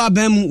more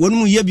wabem, one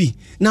more yebi.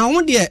 Now,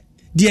 one dear.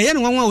 Dear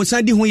young one was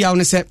said who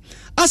yawn said,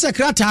 as a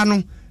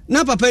cratano,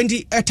 na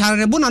papendi, a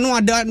tarabona no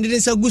ada,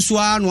 didn't say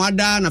Guswa, no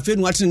ada, na fin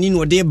watching in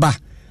or deba.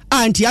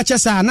 Auntie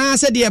Achasa, na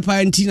said dear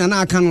Pantina,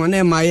 na can one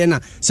name Mayena,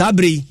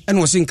 Sabri, and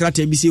was in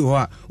Crate BC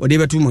or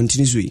Deba 2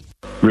 Montinisui.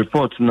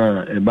 Report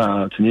na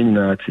about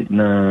na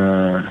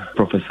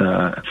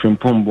Professor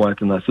Frimpong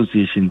Boatin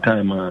Association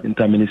time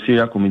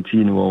interministerial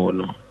committee in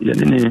Wawolo.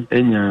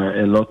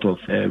 A lot of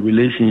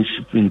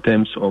relationship in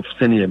terms of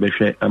senior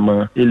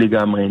ama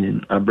illegal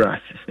mining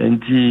abras.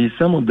 And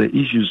some of the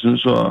issues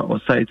also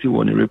society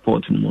on a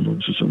report in Mono.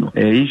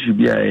 Issue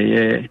be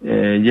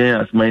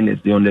as miners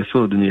they on the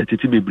field in the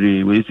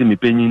TTB we see me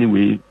penny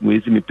way,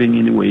 we see me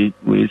penny way,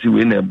 we see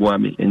when a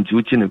boami and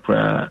teaching a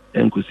cry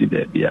and could see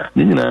that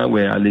Nina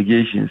where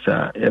allegations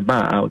are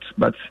about,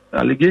 but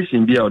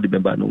allegation be out the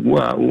bebano who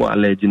are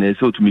alleging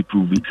so to me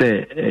prove it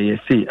say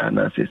and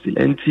assess it.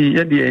 And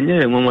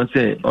the one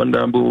say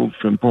honorable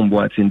from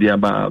Pomboat in the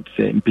about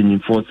say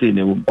opinion for say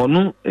or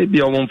no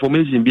be our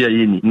information be a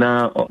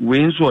now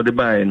when so the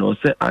buy no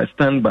say I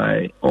stand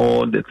by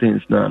all the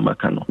things na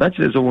makano. That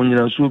is when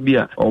you so be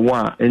or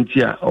wa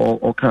entia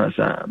or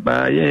cancer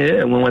by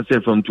one say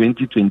from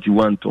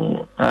 2021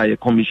 to a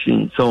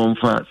commission so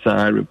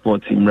far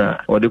reporting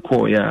or the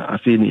call I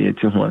feel it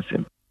to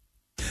him.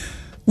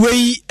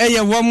 wei eye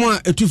womo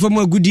etufam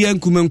agudie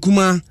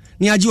nkumankuma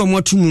ni age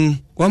womo tumu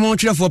womo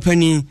twerefo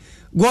pani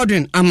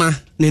Gordon ama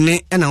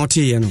nene na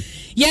wote ye no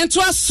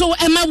yento aso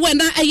ema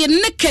wena eye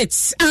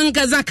Naket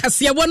angaza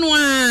Kasiebo no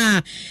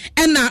a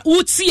na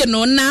wotie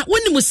no na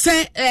wonimu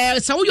se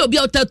sa wo obi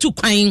otatu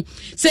kwan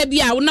se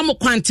bia wonam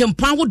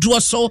kwantempo ahodo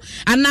so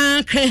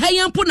ana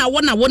hwehayampo na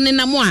wona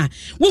nam a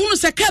wo hunu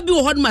se ka bi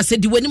wo hodma se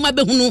di wani ma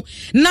behunu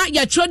na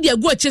ya twodi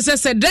agu ache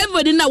se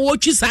driver ni na wo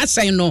twi sa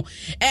asan no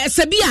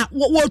se bia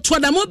wo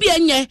todamo bi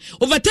enye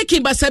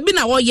overtaking ba se bi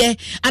na wo ye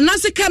ana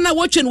se ka na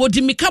wo twe no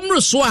wodi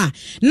mikamro so a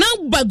na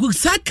bagu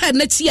saka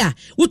na ti a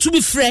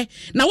wotumi frɛ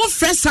na wo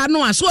frɛ sa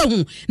no aso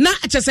ahu na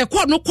akyese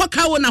kɔ no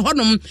kɔka wo na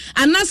hɔnom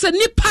anasa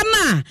nipa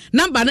na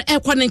namba no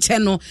ɛkɔ ne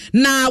nkyɛn no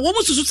na wo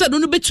mususu sɛ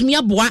no betumi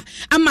aboa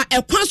ama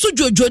ɛkwan so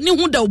jojo ne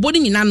hu da obɔ ne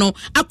nyina no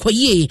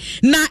akɔyie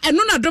na ɛno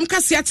na dom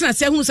kase atena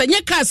sɛ hu sɛ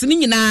nye cars ne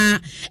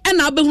nyina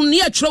ɛna obɛhu ne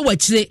yɛtwerɛ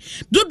wakyire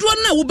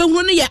dodoɔ na wo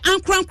bɛhu ne yɛ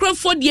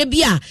ankrankranfo de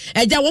bia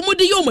ɛgya wo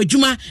mode yɛ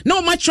omadwuma na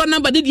wo matwerɛ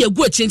namba de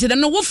agu akyire nti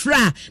no wo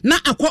fra na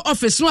akɔ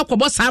office no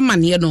akɔbɔ saa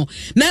amaneɛ no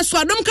na so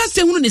adom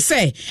kase hu ne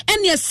sɛ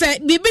ɛne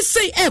sɛ bibi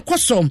sei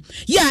ekoso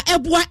ya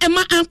eboa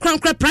ema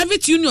ankrankra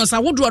private unions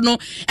awodo no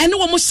ene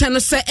wo mo hye no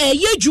se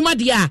ye adwuma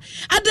de a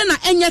ade na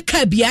enye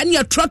ka bia ne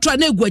trotro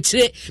na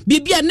eguachire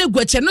bibia na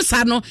eguache no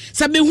sa no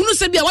se behunu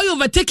se bia why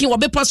overtaking wo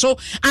bepo so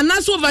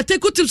anaso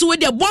overtake tips we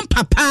de bom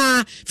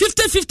papa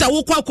 50-50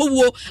 wo kwa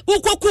akowuo wo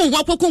kwaku ho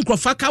akwaku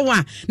nkrofa ka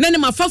wa na ne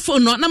mafafo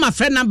no na ma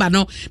friend number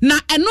no na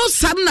eno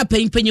sa na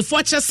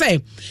panyifo kye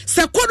se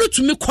kodo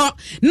tumi kɔ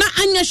na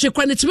anya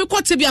hwekwa ne tumi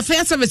kɔ te bia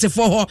fair service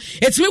for ho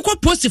etumi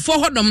kɔ post for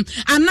hodom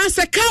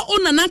anase ka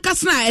ona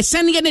nankasna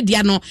ehye ne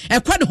dia no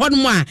ekwade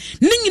hodom a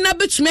ne nyina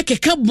betumi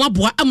keka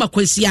boaboa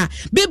amakwasia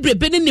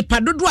bebrebe ne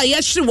nipa dodo a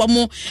yehye wo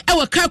mo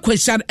ewe ka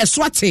kwasia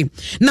esoate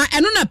na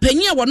eno na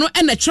panyi a wo no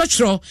ena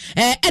kyerɛkyerɛ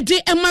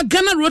ede ema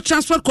Ghana Road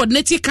Transport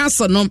Coordinating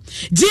Council no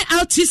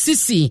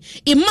GRTCC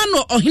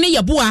Emmanuel Ohene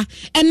Yaboa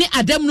ene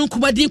Adam no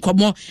nkubadin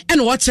komo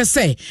ena wo kyerɛ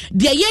sɛ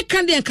de ye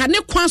kan de nka ne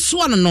kwan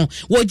so no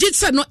wo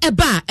gitse no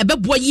eba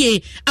ebeboa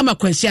ye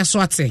amakwasia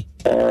soate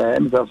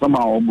Mr. Sama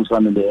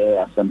Obusane de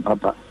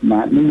Asempapa.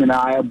 Na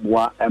Nina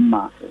Boa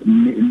Emma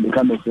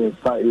can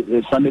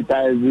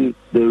sanitize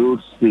the road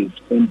space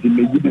and to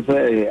make it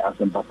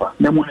Asempapa.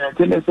 Then when I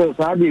tell us,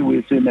 Sabi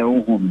we say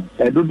no home.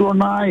 Do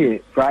not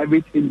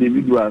private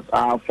individuals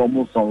are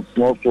from some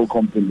small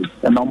companies.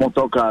 And I'm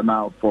talking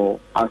now for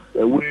as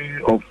a way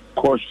of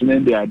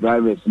cautioning their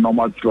drivers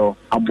normal to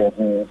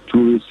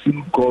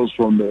receive calls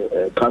from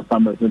the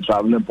customers and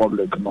traveling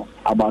public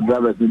about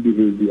drivers'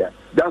 behavior.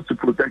 That's to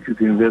protect its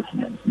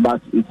investment,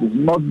 but it is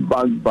not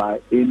backed by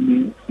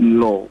any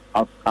law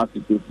as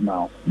it is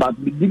now.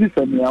 But the difference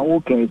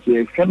can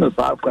say kind of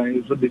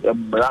can so the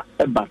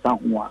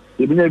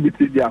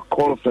their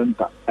call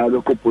center,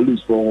 local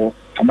police for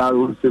another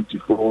road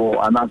safety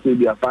for and I say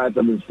their fire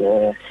service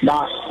for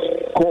now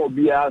call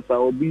BS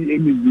or be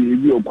any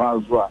video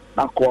password.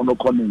 Not call no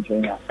comment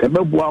China. Can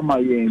no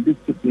my this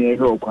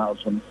disciplinary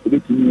council. It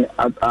is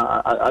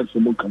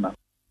actually can.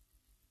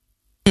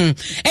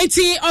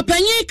 Enti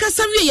opanyi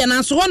kasawie ya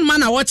na so hon ma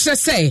na wo kire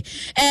se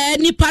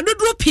nipa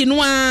dodro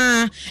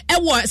pinwa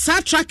ewo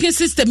sa tracking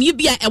system yi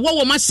bia ewo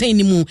wo machine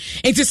ni mu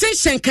enti se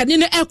hyenkane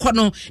no ekɔ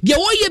no de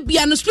wo ye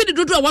bia no speed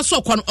dodro wo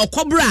so kɔ no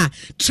okɔbra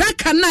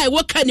tracker na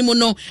ewo ka ni mu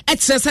no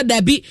ekire se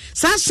dabi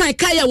sa hyan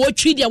ka ya wo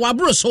twi de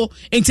wabro so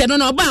enti no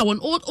na oba won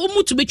o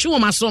mutu be twi wo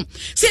maso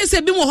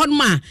se bi mo hon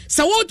ma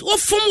sa wo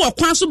fom wo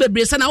kwan so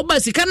bebre se na wo ba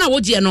sika na wo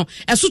je no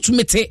eso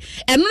tumete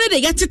eno ne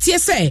de yatete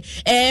se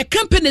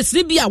companies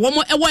ni bia wo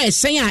mo ewo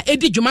ehyen a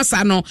edi dwuma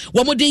sa no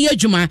wo mo de ye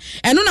dwuma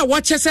eno na wo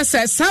kyese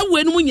se sa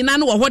we no nyina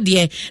no wo ho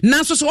de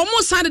na so wo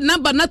mo sa de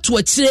number na to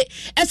akire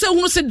ese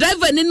hunu se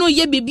driver ni no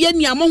ye bibia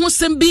ni amo ho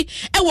sem bi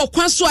e wo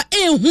kwan so a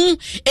ehu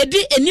edi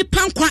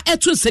enipa nkwa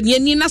etu nsani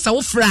ani na sa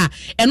wo fra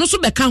eno so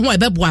beka ho e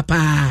beboa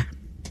pa.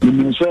 You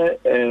mean say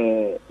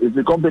if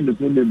the company is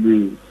in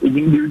the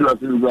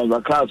individual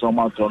the class on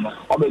my turn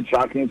on the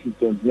tracking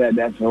system here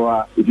that's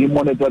why if you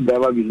monitor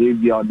driver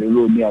behavior on the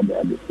road near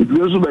there if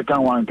you also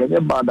become one can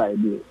a bad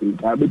idea it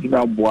have been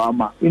a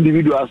boama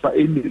individuals are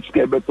in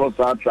the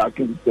better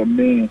tracking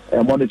system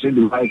monitoring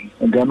device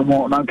and can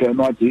more not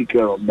take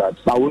care of that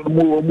but when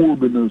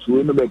move we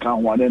no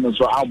become one and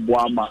so a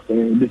boama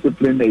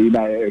discipline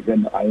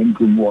I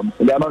improve one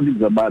and I don't think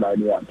it's a bad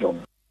idea at all.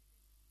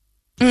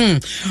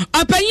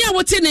 Apanya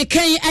wote ne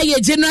kan aye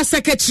General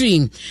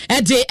Secretary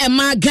de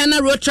Emma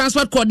Ghana Road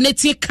Transport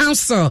Coordinating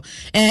Council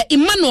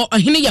Emmanuel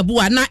Ohene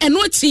Yaboa na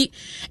enochi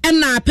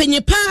na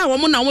panyipa wo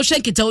mo na wo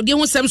hwenkita odi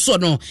ho sem so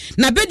no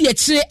na bedi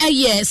akire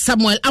aye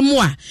Samuel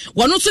Amoa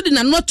wono so de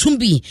na no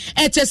tumbi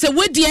etese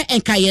wedie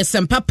enkaye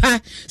sem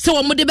papa se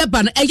wo mo de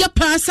beba no eye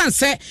pa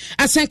sanse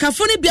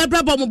asenkafo ne bia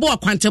brabo mo bo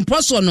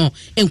akwantempo so no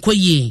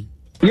enkoyi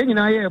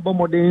Yenina ye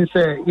bomodin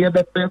say ye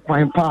be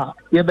kwan pa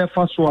ye be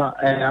fa so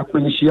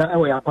akwanhyia e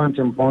we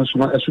akwantem pon so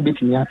esu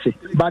betimi ate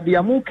but the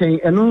amuken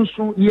eno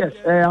nso yes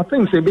I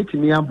think say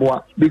betimi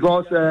aboa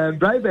because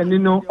driver ni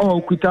no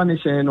o kuta ne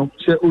hyen no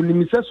say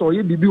onimise so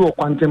ye bibi wo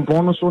kwantem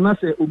pon no so na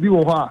say obi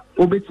wo ho a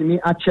obetimi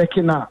a check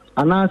na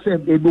ana say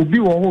obi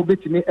wo ho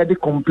obetimi e de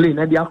complain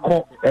e de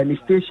akọ ni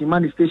station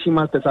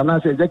masters ana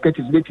say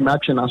executives betimi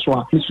atwe na so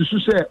a susu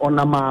say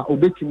onama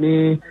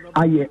obetimi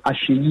aye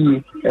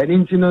ahyeyi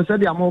enti no say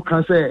the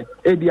amukan say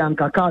edi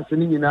ankaka se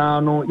ni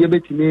nyina no ye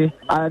betimi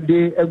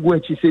ade egu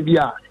achi se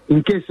bia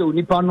in case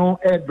onipa no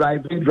air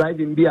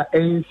driving bia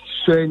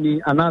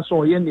ensweni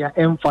anaso ye nia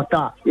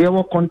emfata e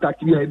wo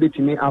contact bia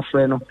betimi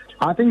afre no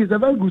I think it's a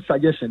very good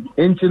suggestion.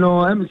 Enti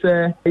no em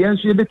say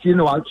yenso ye betimi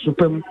no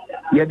asopam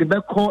ye de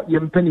beko ye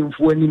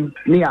mpanimfo anim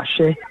ne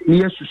ahye ne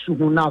yesusu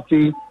hu na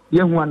afi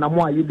yehu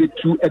anamo a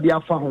yebetu e de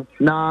afa ho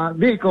na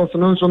vehicles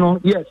no nso no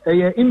yes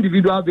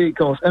individual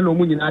vehicles and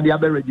omu nyina de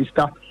abe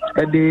register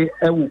e de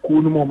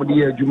ewuku no mo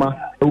de adwuma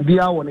obi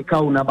a won ka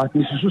una but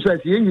susu say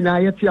ye nyina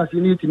ye ti ase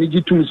ni tini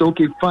gitum so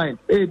okay fine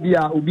e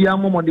bia obi a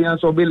mo de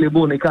answer be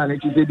label ne ka na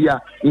chi say bia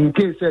in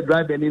case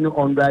driver ni no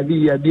on drive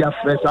ya bia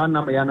fresh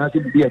anam ya na say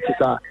bia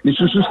tisa ni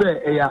susu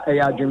say e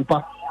ya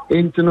adwempa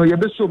entino ye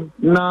besom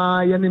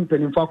na ye ne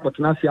mpanimfa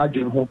kwotena se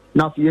adwen ho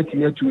na afo ye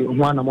tini atu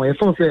ho anam ye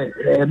fo say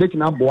e be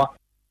tina boa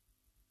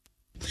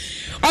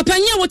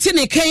Opanya wote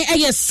ne kan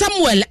eye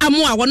Samuel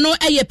Amoa wono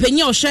eye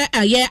panya ohwe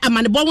aye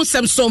amanebo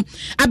nsem so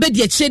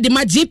abedi ache de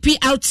ma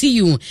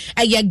GPRTU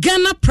eye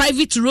Ghana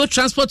Private Road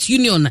Transport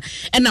Union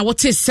na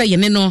wote say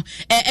ne no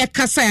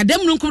kasa ya dem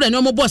nkum na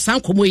no mo boss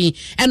ankomo yi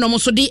eno mo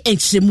so de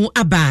enchiremu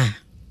aba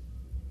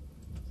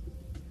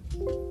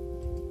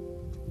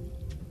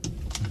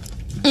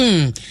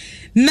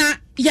na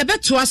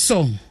yebeto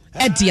aso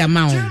edi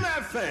amawo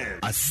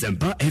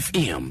Asempa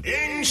FM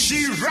in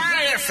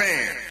Shirai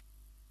FM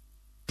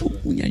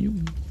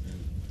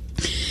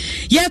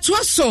ya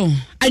tuaso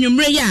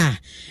anwumre ya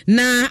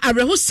na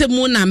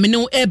arehosemu na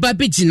mene eba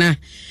begina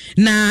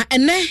na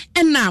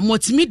ena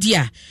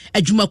multimedia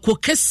adwumako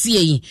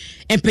kasie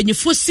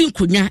empanyefo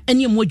sinkonya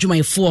ene mu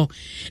adwumayefo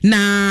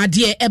na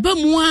de eba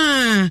mu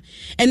a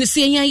ene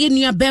se yan ye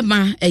nua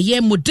bema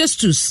eye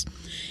Modestus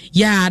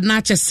ya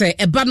na chese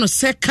eba no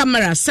se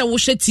camera se wo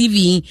hwe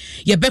TV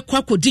ye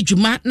bekwa kodi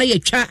dwuma na ye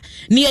twa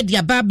na ye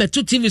dia ba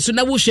beto TV so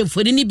na wo hwe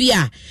fori ni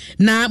bia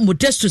na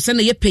Modestus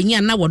na ye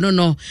panya na wono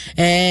no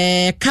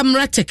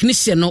camera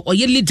technician no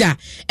oye leader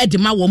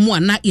edema wo mu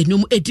ana ye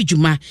num edi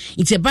dwuma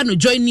nti eba no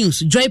Joy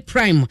News, Joy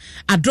Prime,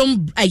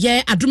 Adom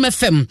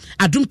FM,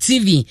 Adom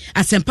TV,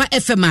 Asempa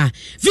FM a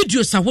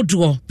videos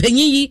ahodo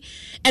panyi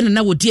ena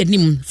na wodi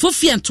anim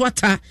fofia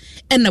ntoata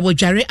ena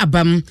wodware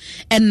abam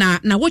ena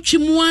na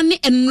wotwemua ne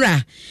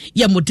enra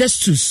ya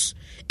Modestus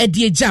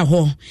edi eja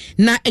ho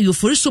na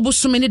eyofori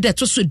sobosome ne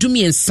deto so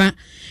dumiensa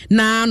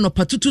na no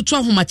patututu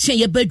ahomache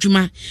ye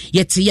badwuma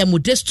yete ya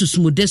Modestus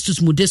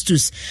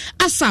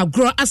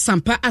asagro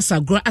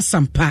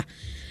asampa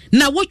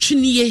na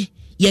wotweniye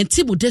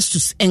yenti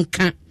Modestus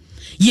enka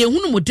ye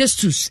hunu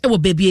Modestus ewo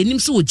baabi anim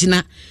so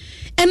wogina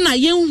ena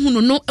ye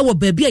hunu no ewo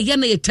baabi a ye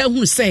na yeta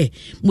hunu se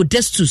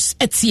Modestus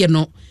etie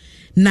no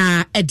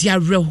na edi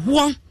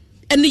awerho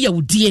ene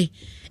yawudie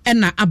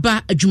ena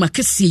aba adwuma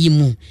kese yi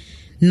mu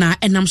na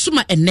enam so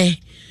ma ene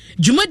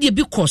dwuma de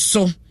bi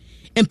koso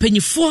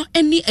empanyifo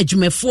eni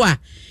adwumafo a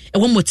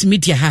ewo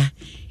multimedia ha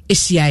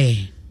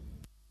esiae.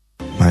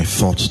 My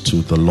thought to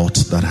the lot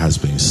that has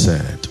been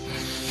said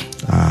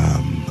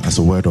as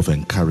a word of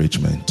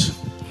encouragement.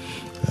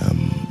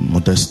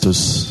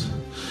 Modestus,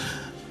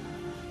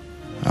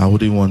 I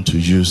wouldn't want to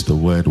use the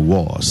word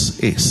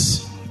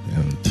is,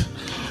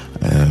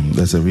 and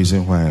there's a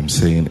reason why I'm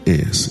saying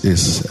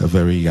is a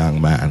very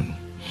young man.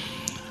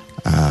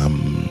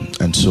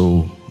 And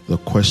so the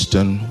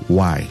question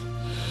why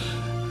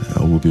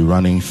will be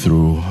running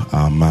through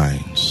our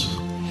minds.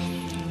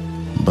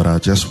 But I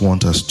just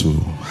want us to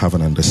have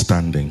an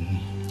understanding,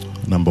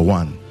 number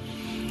one,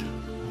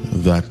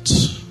 that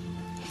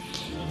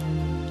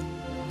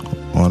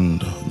on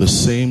the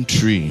same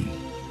tree,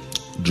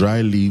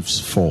 dry leaves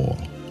fall,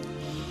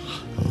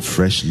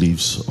 fresh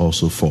leaves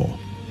also fall.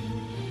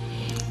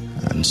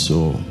 And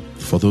so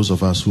for those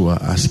of us who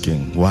are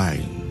asking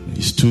why,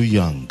 he's too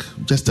young,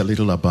 just a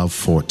little above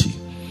 40.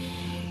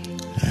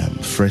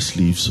 Fresh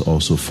leaves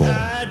also fall.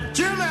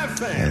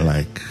 And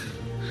like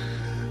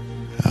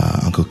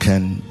Uncle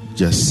Ken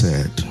just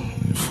said,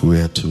 if we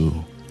are to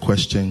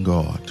question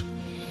God,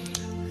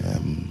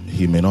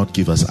 he may not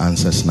give us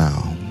answers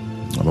now,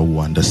 but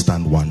we'll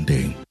understand one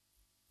day.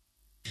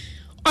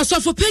 Also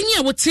for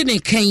Penya wotine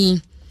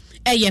kan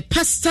eye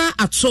pastor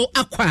ato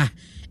akwa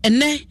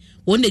ene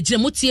won ejire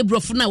motie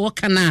brofo na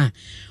wokana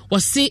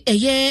wose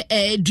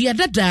eye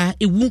duadada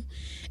ewu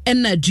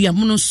ena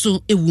duamono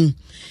so ewu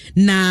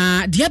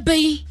na dia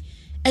bai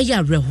eye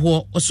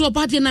areho oso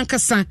obade na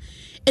nkasa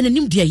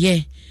enanim dia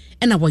ye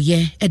ena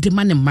woye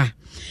edema ne ma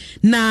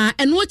na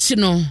eno chi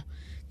no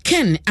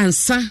Ken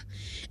Ansa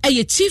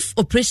eye chief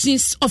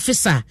operations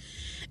officer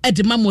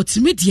edema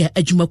multimedia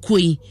adwumakuo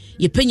yi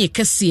yepenye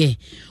kase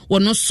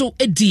wono so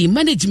edi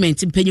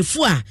management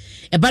mpanyefo a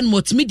eba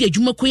multimedia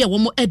adwumakuo ya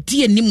womo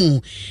edi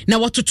animu na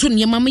watoto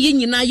nneema ma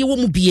yenyina ye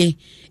womu bie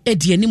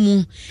edi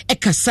animu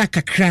ekasa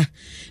kakra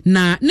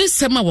na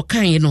nsema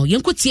wokan no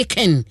yenkotie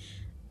ken.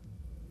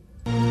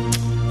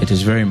 It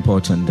is very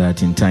important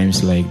that in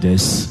times like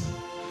this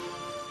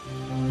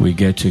we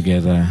get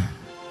together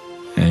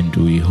and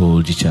we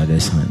hold each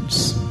other's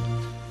hands.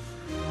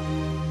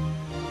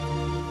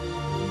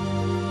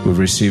 We've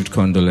received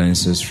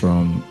condolences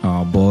from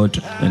our board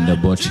and the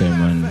board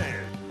chairman,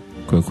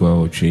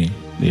 Kwekwa Ochi.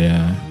 They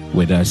are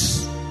with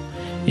us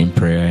in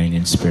prayer and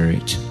in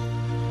spirit.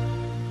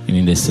 And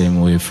in the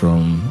same way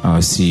from our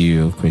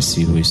CEO,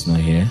 Kasiebo, who is not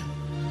here,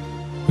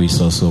 who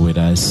is also with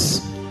us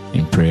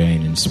in prayer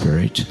and in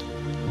spirit.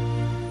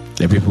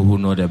 The people who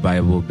know the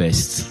Bible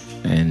best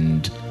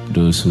and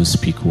those who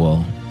speak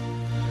well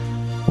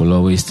will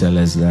always tell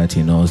us that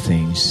in all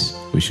things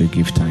we should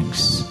give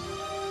thanks.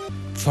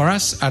 For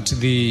us at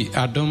the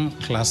Adom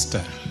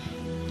cluster,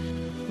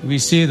 we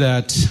say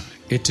that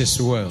it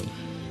is well.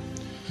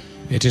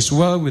 It is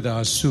well with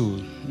our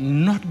soul,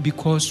 not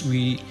because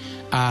we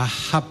are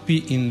happy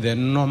in the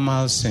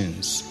normal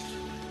sense,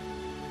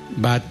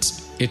 but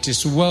it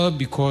is well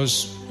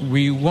because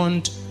we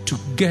want to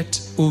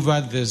get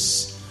over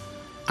this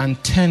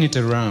and turn it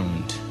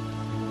around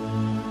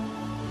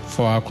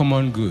for our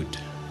common good,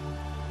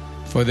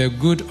 for the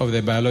good of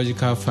the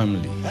biological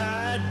family,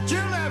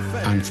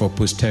 and for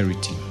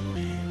posterity.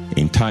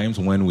 In times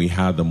when we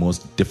had the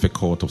most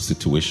difficult of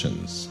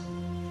situations,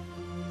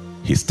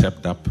 he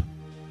stepped up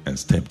and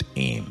stepped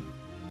in.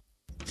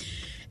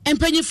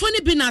 Empanyefo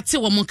ne bi na ate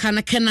wo monka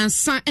na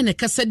kenansa ene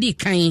kasa di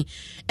kan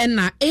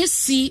ena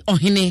AC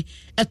ohene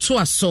eto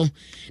aso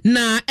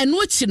na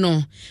eno achi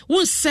no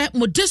wonse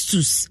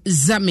Modestus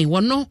Zame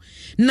wono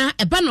na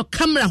eba no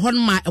camera hon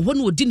ma ewo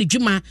no odi ne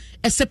dwuma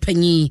ese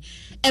panyi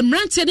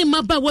emrante ne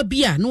maba wa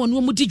bia na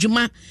wono mu di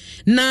dwuma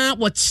na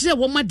wo kire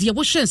wo ma de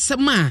wo hwe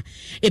nsem a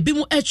ebi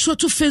mu etro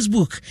to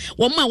Facebook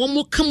wo ma wo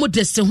mo ka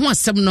Modest ho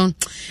asem no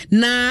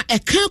na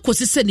eka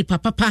kosise ni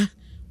papa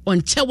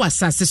onche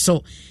wasase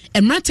so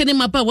emrate ne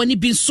maba wani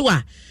bi nso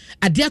a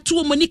ade ato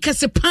wo mani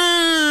kase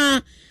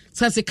pa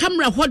sase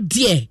camera ho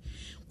de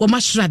wo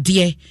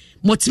mashrade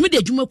multimedia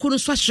adwumakuo no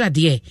so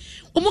ashrade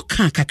wo mo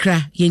kan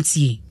kakra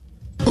yentie.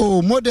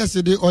 Oh,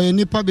 Modest de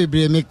oyenipa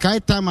bebre me kai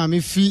time me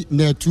fi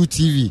na 2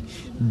 TV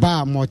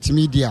ba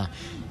multimedia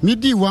me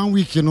di 1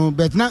 week no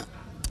but na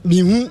me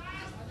hu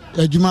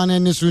adwuma na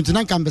ne so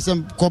ntina kan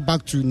besem go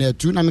back to na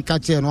 2 na me ka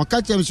che no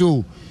ka che me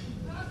so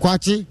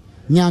kwachi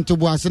nyanto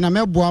bo ase na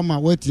me boa ma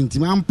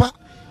watintim ampa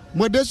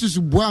Modestus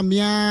boa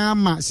me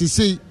ama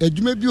sese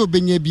adwuma bi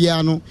obenya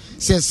bia no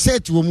se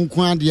set wo mu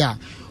kwan de a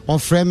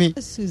ofre me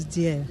Modestus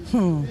dear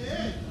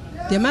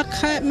de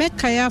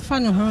make ya fa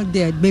no ho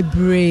de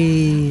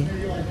bebre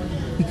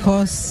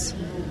because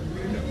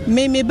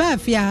me ba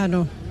fia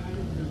no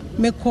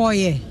me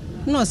koye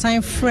no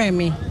sign frame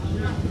me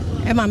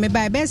e ma me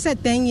ba be say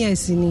 10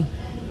 years ni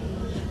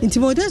nti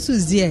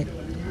Modestus dear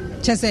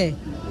chese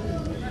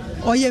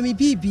oye mi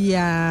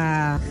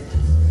bibia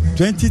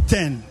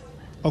 2010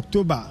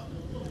 October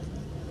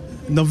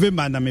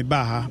November na me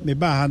ba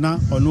ha na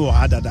ono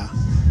hadada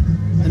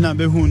na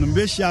be hu no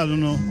be shia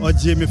no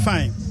oje me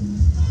fine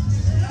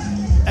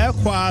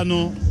ekwa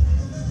no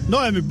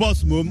no me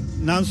boss mom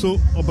nanso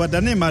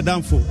obadane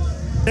madam fo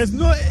there's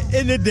no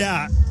any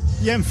there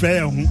yem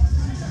frɛ hu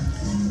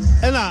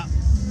ena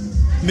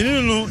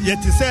menino no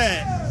yeti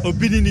say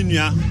obini ni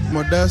nua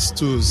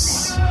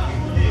Modestus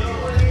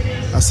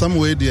asam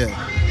way there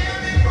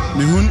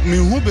me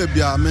hu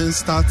baby a men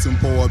starting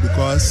power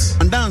because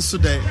and dance so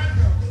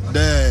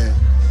the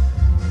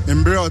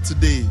embrace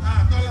today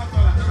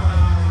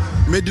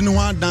made no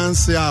one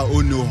dance ya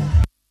onu.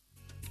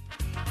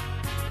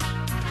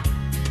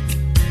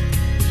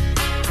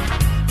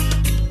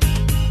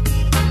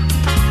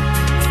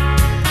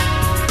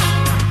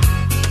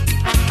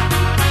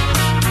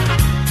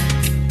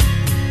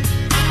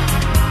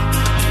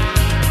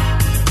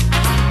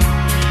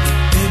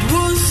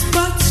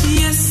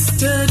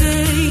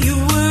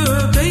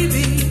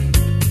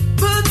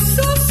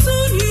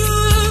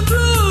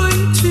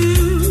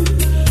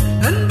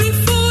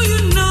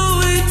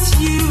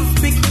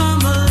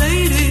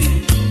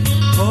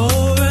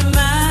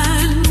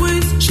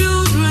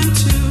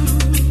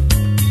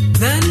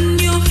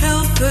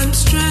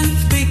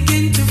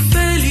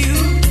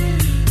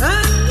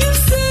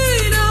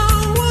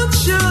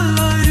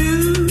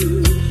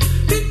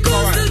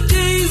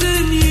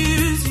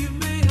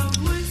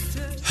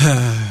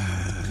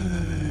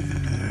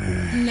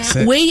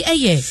 Way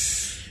aye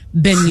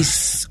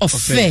Benis of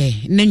fair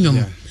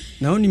nenyom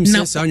na onim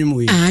sense anyum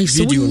we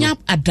so nya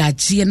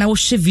adagie na wo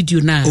hwe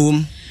video na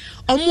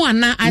omo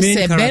ana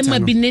ase be ma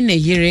bi ne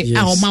yere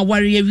a o ma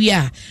ware awi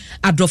a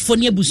adofo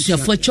ne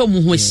abusuafo atwa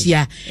mo ho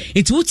ahia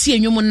enti wuti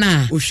enwom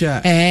na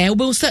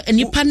wo se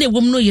nipa na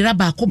ewom no yera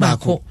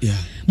baako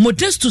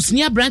Modestus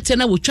ni abrante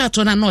na wo twa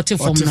to na not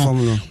from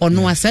no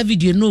ono asa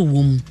video no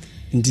wom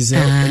nti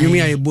sɛ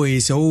enwumi aye boy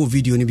sɛ wo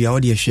video ni bia wo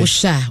de hwe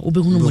sha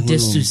obehunu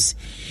Modestus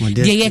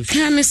de ye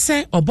kan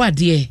sɛ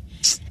obade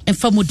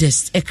emfa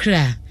Modest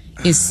ekra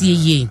esie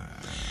ye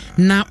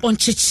na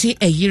oncheche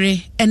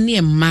eyire ene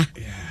emma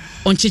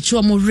oncheche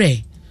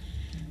omure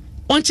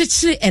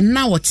oncheche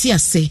enna wote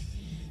ase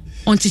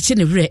oncheche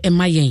ne were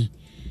emma yen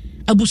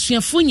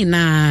abusuafo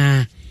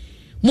nyina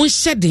mon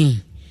hyeden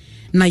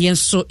na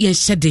yenso yen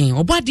hyeden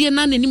obade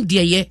na nanim de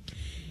ye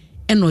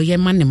eno ye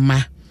ma ne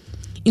ma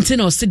nti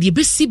na ose de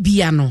besi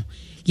bia no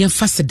yen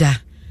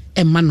faseda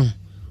emma no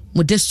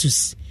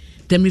Modestus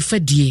dem refa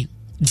die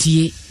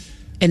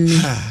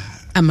eni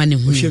amane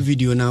hu she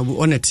video na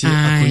oneti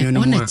akonyo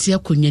no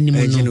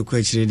mu no ko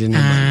akire de ne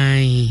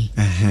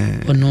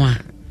ba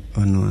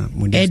ono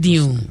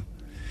Modestus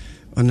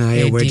ona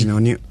ye wedding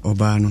oni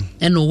oba no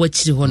eno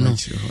wachiri ho no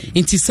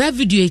nti sa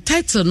video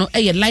title no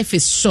life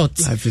is short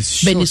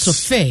beni so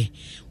fair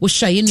wo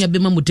sha ye nua be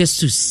ma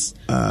Modestus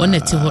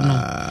oneti ho no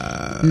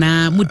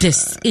na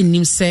Modest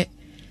enim se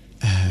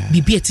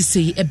bibi eti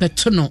sei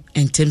ebeto no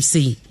entem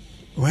sei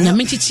na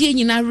menchichi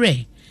nyina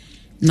re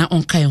na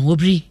onkai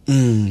hobri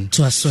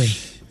to asoe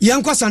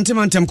yankwa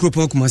sentimentam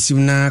kropo kumasiw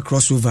na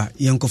crossover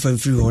yankwa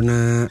famfiri ho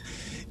na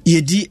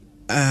yedi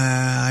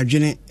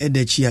adwene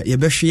edachi a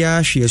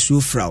yebehwea hwe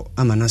asu fraw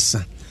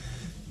amanasa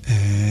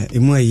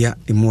emu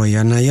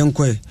aya na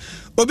yankwa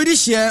obidi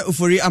hye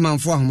ofori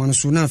amanfo ahoma no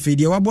so na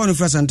afedi wabo no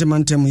fra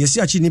sentimentam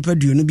yesi achi nipa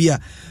duo no bi a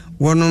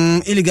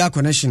wonom illegal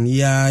connection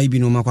ya ibi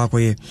no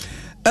makwakoye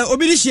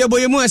obidi hye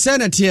boyemu asa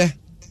na tie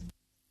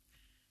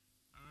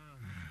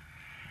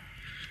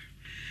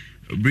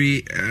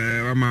Bri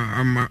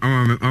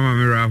ama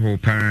mera ho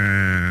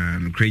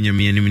pan krenya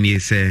me anim ni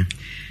se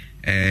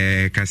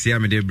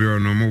Kasiebo de bro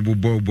no mo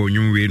bobo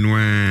nyunwe no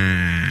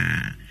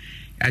a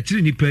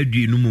akiri nipa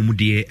du no mo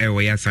de e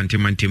wo ya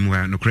sentimentum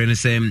ha no kre ne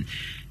se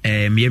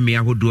me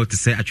ahodo te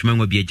se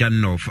atwemanwa bi agya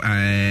no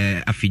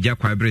afigya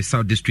kwabre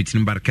South District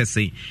no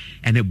barkese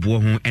ene bo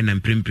ho ena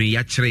mprempren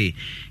ya kire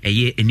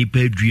eye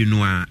nipa du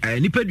no a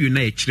nipa du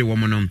na ya kire wo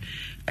mo no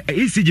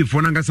ECG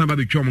for Nangasa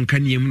Babicom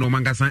Kanyam no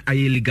Mangasa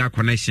aye legal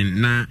connection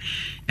na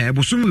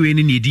bosom we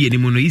ni di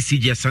enimu no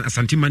ECG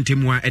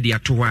santimantemwa e de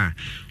atoa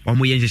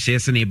omo ye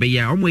nhyehyese na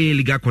ebeya omo ye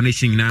legal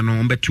connection na no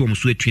ombetu omo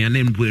so atuan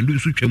na mbu ndu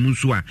so twam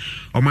nso a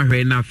omo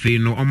hwe na afi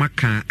no omo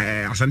ka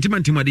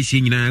santimantemwa de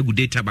hye nyina gu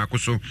data ba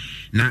koso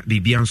na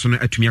bibia nso no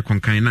atumi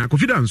akonkan na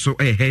confidence so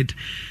head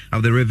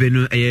of the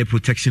revenue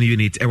protection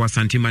unit e wa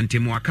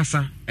santimantemwa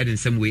kasa e de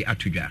nsem we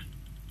atudwa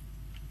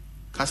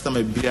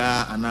customer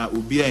bia ana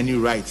obia any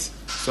rights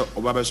so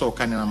obabe so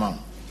kan na ma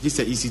this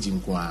is ECG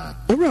nkoa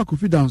ora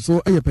confidence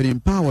so e pere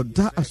empower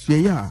da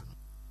asuye ya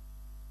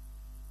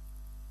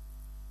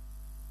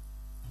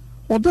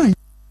odan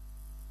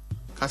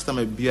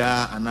customer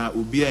bia ana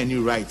obia any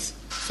rights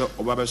so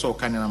obabe so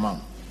kan na ma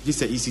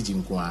this is ECG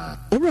nkoa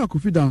ora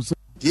confidence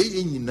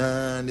de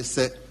nyina ne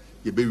se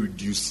ye be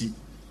reduce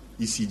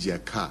ECG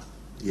aka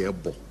ye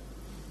bo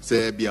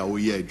se bia wo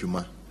ye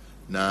adwuma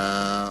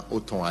na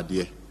oton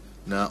ade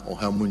na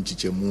ohamu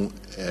nchichemu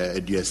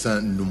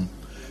aduasa num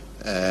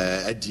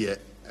adie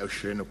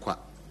ehwe ne kwa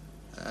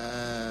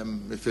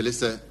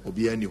mefelese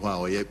obi ani ho a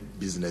oye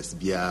business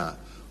bia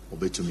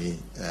obetumi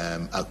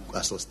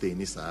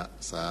sustain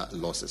sa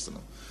losses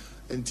no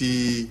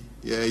enti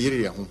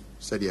yere ho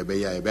said ye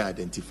be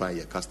identify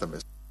your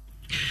customers.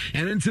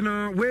 And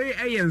then we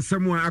ayen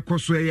somewhere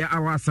akoso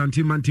our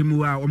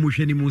santimantimu a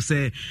omuhwani mu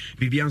se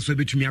bibian so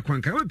betumi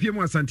akwanka we pie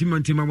mu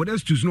santimantima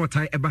Modestus no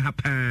tai eba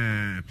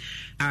hapa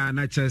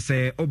na che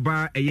se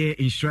oba eye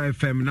Insure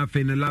FM na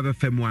fe no Love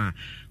FM a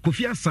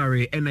Kofi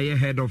Asare and a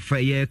head of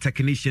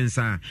technicians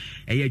a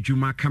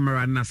adwuma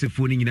camera na se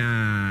phone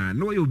nyina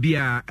no yo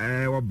bia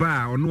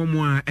oba ono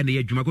mo a na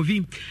adwuma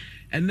Kofi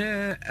and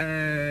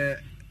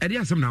edi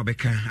asem na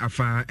obeka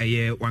afa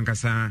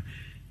wankasa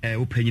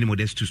opinion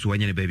Modestus so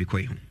anya ne baby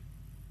koi ho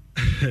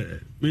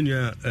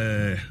menia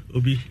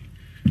obi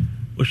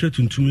o hwe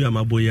tuntum ya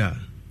maboya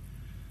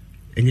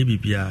enye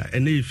bibia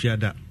ene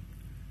efiada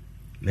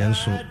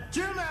nenso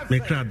me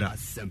krada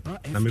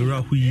na me wura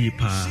huyi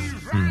pa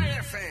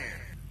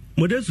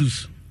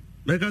Modestus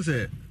meka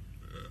se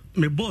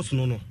me boss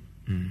no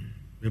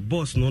me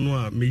boss no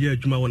a me ye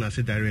adwuma wona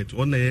se direct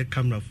wona ye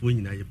camera fo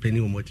nyina ye penny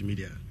o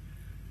multimedia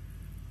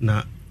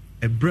na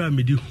ebra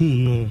me di hu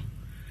no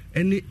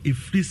any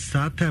free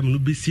start time no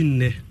be seen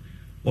ne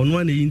ono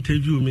an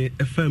interview me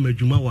FM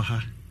adwuma wa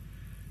ha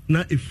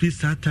na free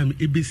start time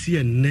e be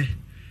see ne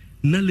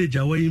knowledge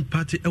awa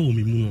impact e wo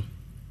me mu no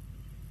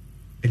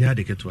enya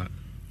de ketwa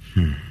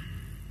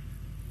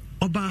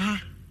oba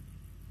ha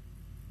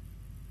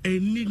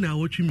eni na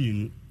wo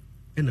twiminu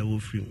e na wo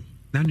free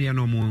na no ya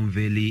no mo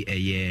unveli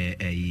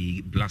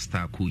a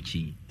blaster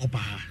coachy oba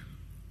ha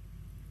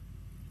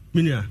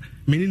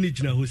mini ni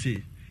jina ho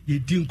say ye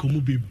din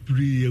komo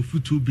bebre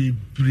afutu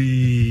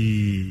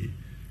bebre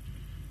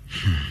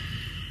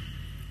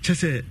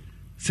chese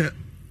se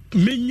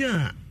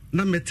menya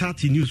na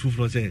metati news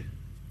for say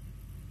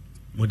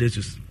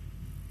Modestus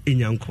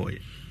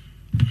enyankoye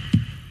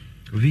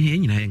vi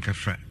enyina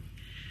enkafra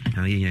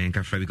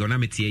because na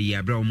metie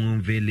ya bra mo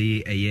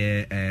vele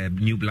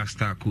new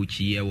blaster coach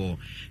here or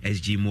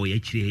SG mo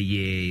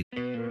ye.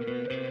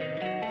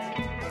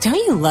 Don't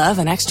you love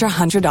an extra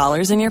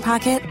 $100 in your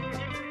pocket?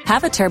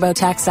 Have a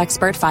TurboTax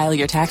expert file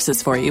your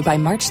taxes for you by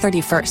March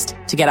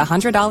 31st to get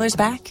 $100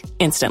 back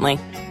instantly.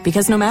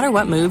 Because no matter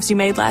what moves you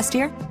made last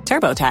year,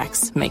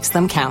 TurboTax makes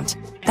them count.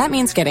 That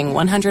means getting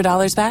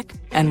 $100 back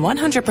and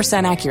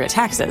 100% accurate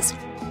taxes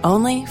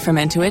only from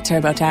Intuit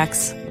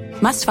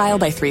TurboTax. Must file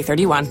by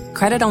 3/31.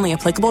 Credit only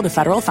applicable to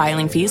federal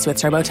filing fees with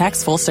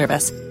TurboTax full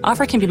service.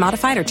 Offer can be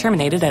modified or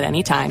terminated at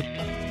any time.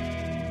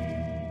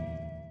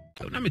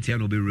 Na metia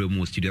no be real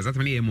mo studios. That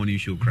many morning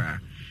show cry.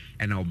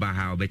 And I'll buy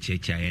how be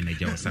checha and a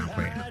jaw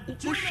somewhere.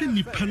 What should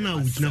you pan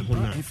out with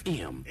Nahona?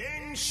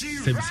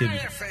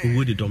 Sebi,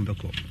 would it don't be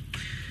called?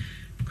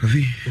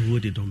 Coffee,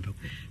 would it don't be called?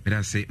 But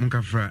I say,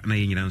 Munkafra,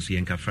 Nayan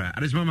and Kafra.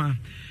 Addis Mamma,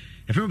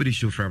 if everybody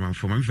show from my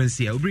form,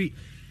 fancy, I'll be.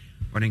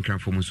 What in crime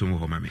for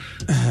Musumo, mammy?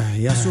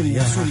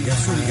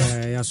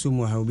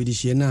 Yasumo, how be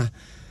this year?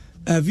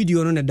 A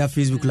video on that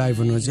Facebook Live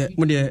on us.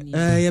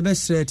 Your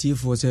best set here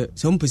for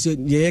some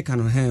percent, ye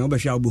can hang over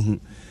Shabu.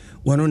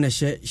 One on a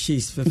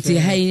she's 50.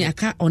 I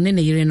can't on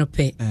any year in a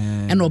pay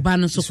and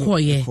Obano so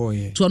quiet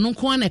to an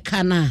unquan a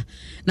cana.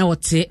 Now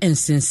what's say and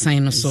since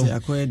sign or so. I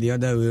quite the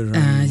other way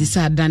around. This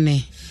are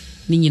done.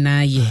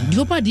 Nina ye.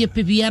 You about the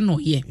Pibiano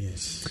ye.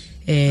 Yes.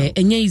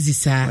 And easy,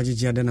 sir. And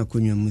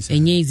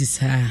easy,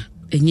 sir.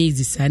 And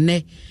easy,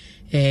 sir.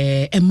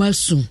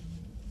 Emerson.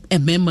 A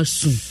member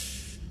soon.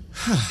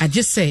 I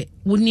just say,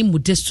 we need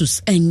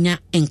Modestus and ya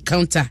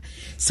encounter.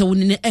 So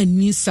we need a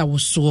nisa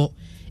was so.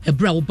 A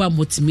bra oba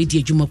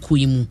multimedia juma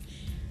kuimu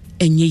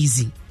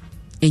enyezi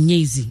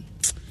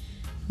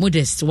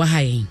modest wa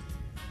hayin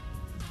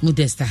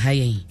modest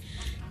hayin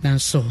na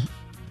so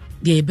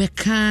ye be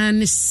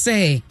kan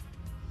say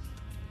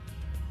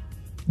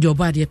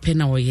joba de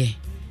pena woye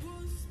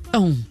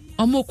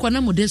omo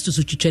kwana modest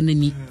so twitwa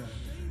nani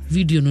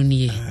video no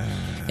nie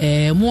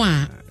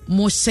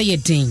mo say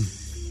den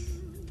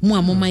mo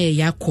amoma ye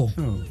yakọ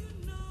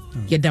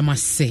ye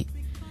damase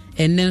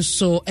and then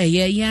so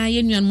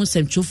ya nuan mo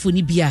semchofo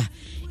ni bia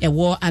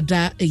ewo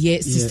ada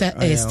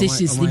sister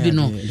stations ni bi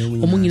no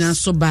omo nyina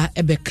so ba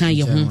ebe kan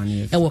ye ho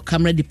ewo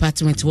camera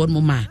department won mo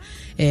ma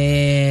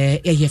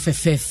ye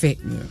fefefe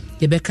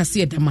ye be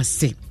kase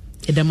edamase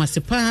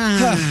pa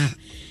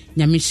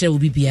nyame hye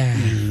obi bia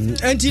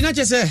enti na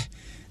chese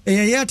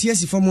ya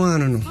tiesi fo mo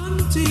ano no.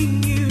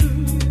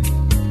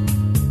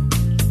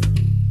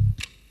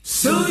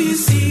 So you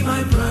see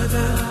my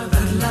brother,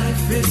 that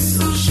life is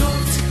so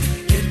short.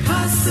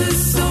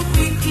 Passes so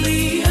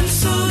quickly and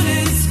soon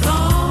it's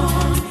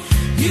gone.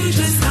 You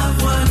just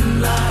have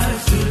one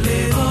life to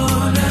live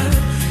on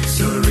earth.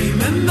 So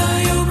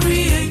remember your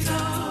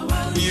creator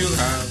while you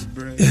have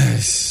breath.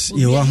 Yes,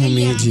 you are home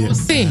media.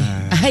 Say,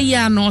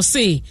 I no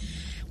say.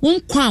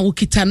 Won kwa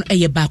ukita no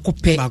eye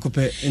bakope.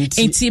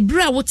 Enti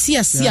bra woti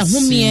ase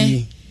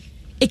ahomie.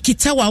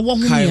 Ekita wa wo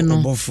homie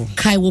no.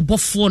 Kai wo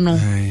bofo no.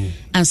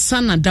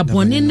 Ansana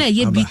dabone na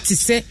ye bi ti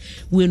se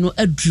we no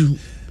adru.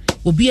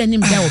 Obi anim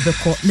da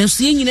obekọ na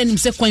so ye nyina nim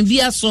se kwan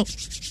bia so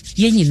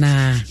ye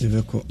nyina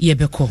ye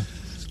beko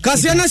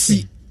Kasiana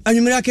si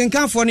anwumira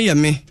kenkanfo no ye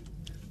me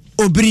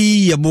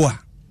obiri ye boa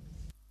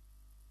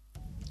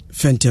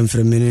fentem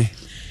fremene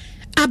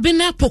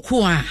abena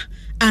pokoa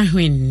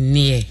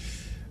ahwennie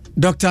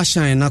Dr.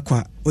 Shine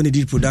Nakwa on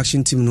the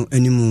production team no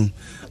animu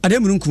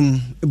ademrunkum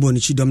ebo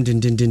ni chidom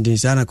den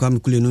sana kwa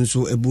mekule no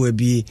so ebu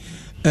abi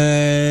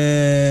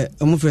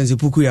omo friends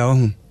poku ya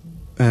ho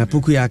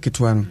poku ya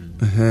ketwa no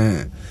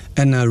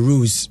and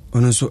Rose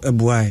on so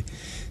ebuai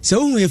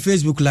so on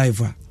Facebook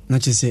live na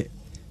chese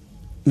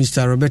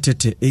Mr. Robert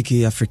Tete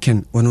aka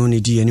African one on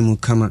di animu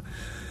kama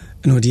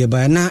no de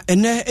ba na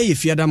ene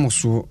fiada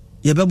moso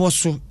ye bebo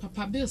so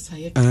papa bills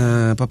haye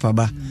papa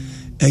ba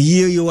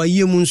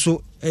aye mu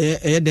nso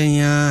den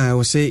ya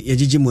wo se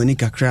yegigi moni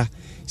kakra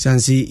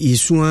sanse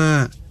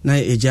isua na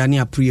ejani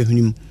apre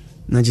hunim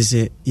na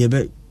chese ye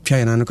be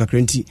twa na no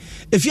kakra nti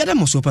efiada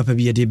moso papa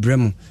bi ye de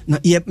brem na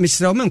ye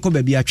misra o menko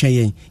ba bi atwa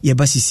yen ye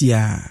basisi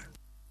a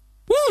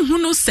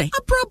hunu se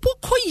abrabo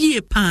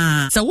koyie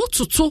pa sa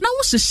wototo na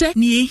wo hyehyɛ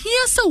ne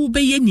ehia sa wo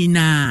beye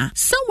nyina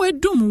sa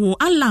wedum wo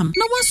alarm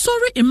na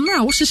wasɔre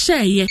emra wo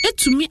hyehyɛ ye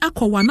etumi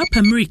akɔwa na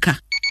America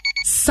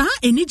sa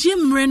enije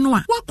mre no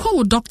a wakɔ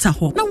wo doctor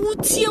ho na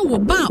wotie wo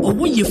ba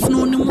owo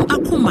yefunu ne mu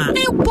akoma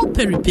ebo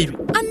periperi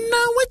ana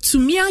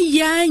wetumi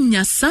aya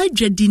nya sa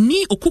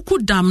dwadini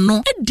okukudam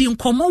no edi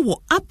nkomo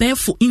wo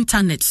abɛfo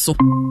internet so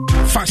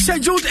for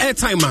scheduled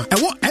airtime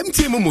ewo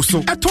MTN mo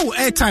so eto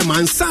airtime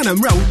ansa na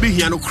mra wo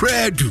behia no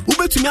kradu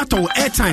wobetumi atɔ airtime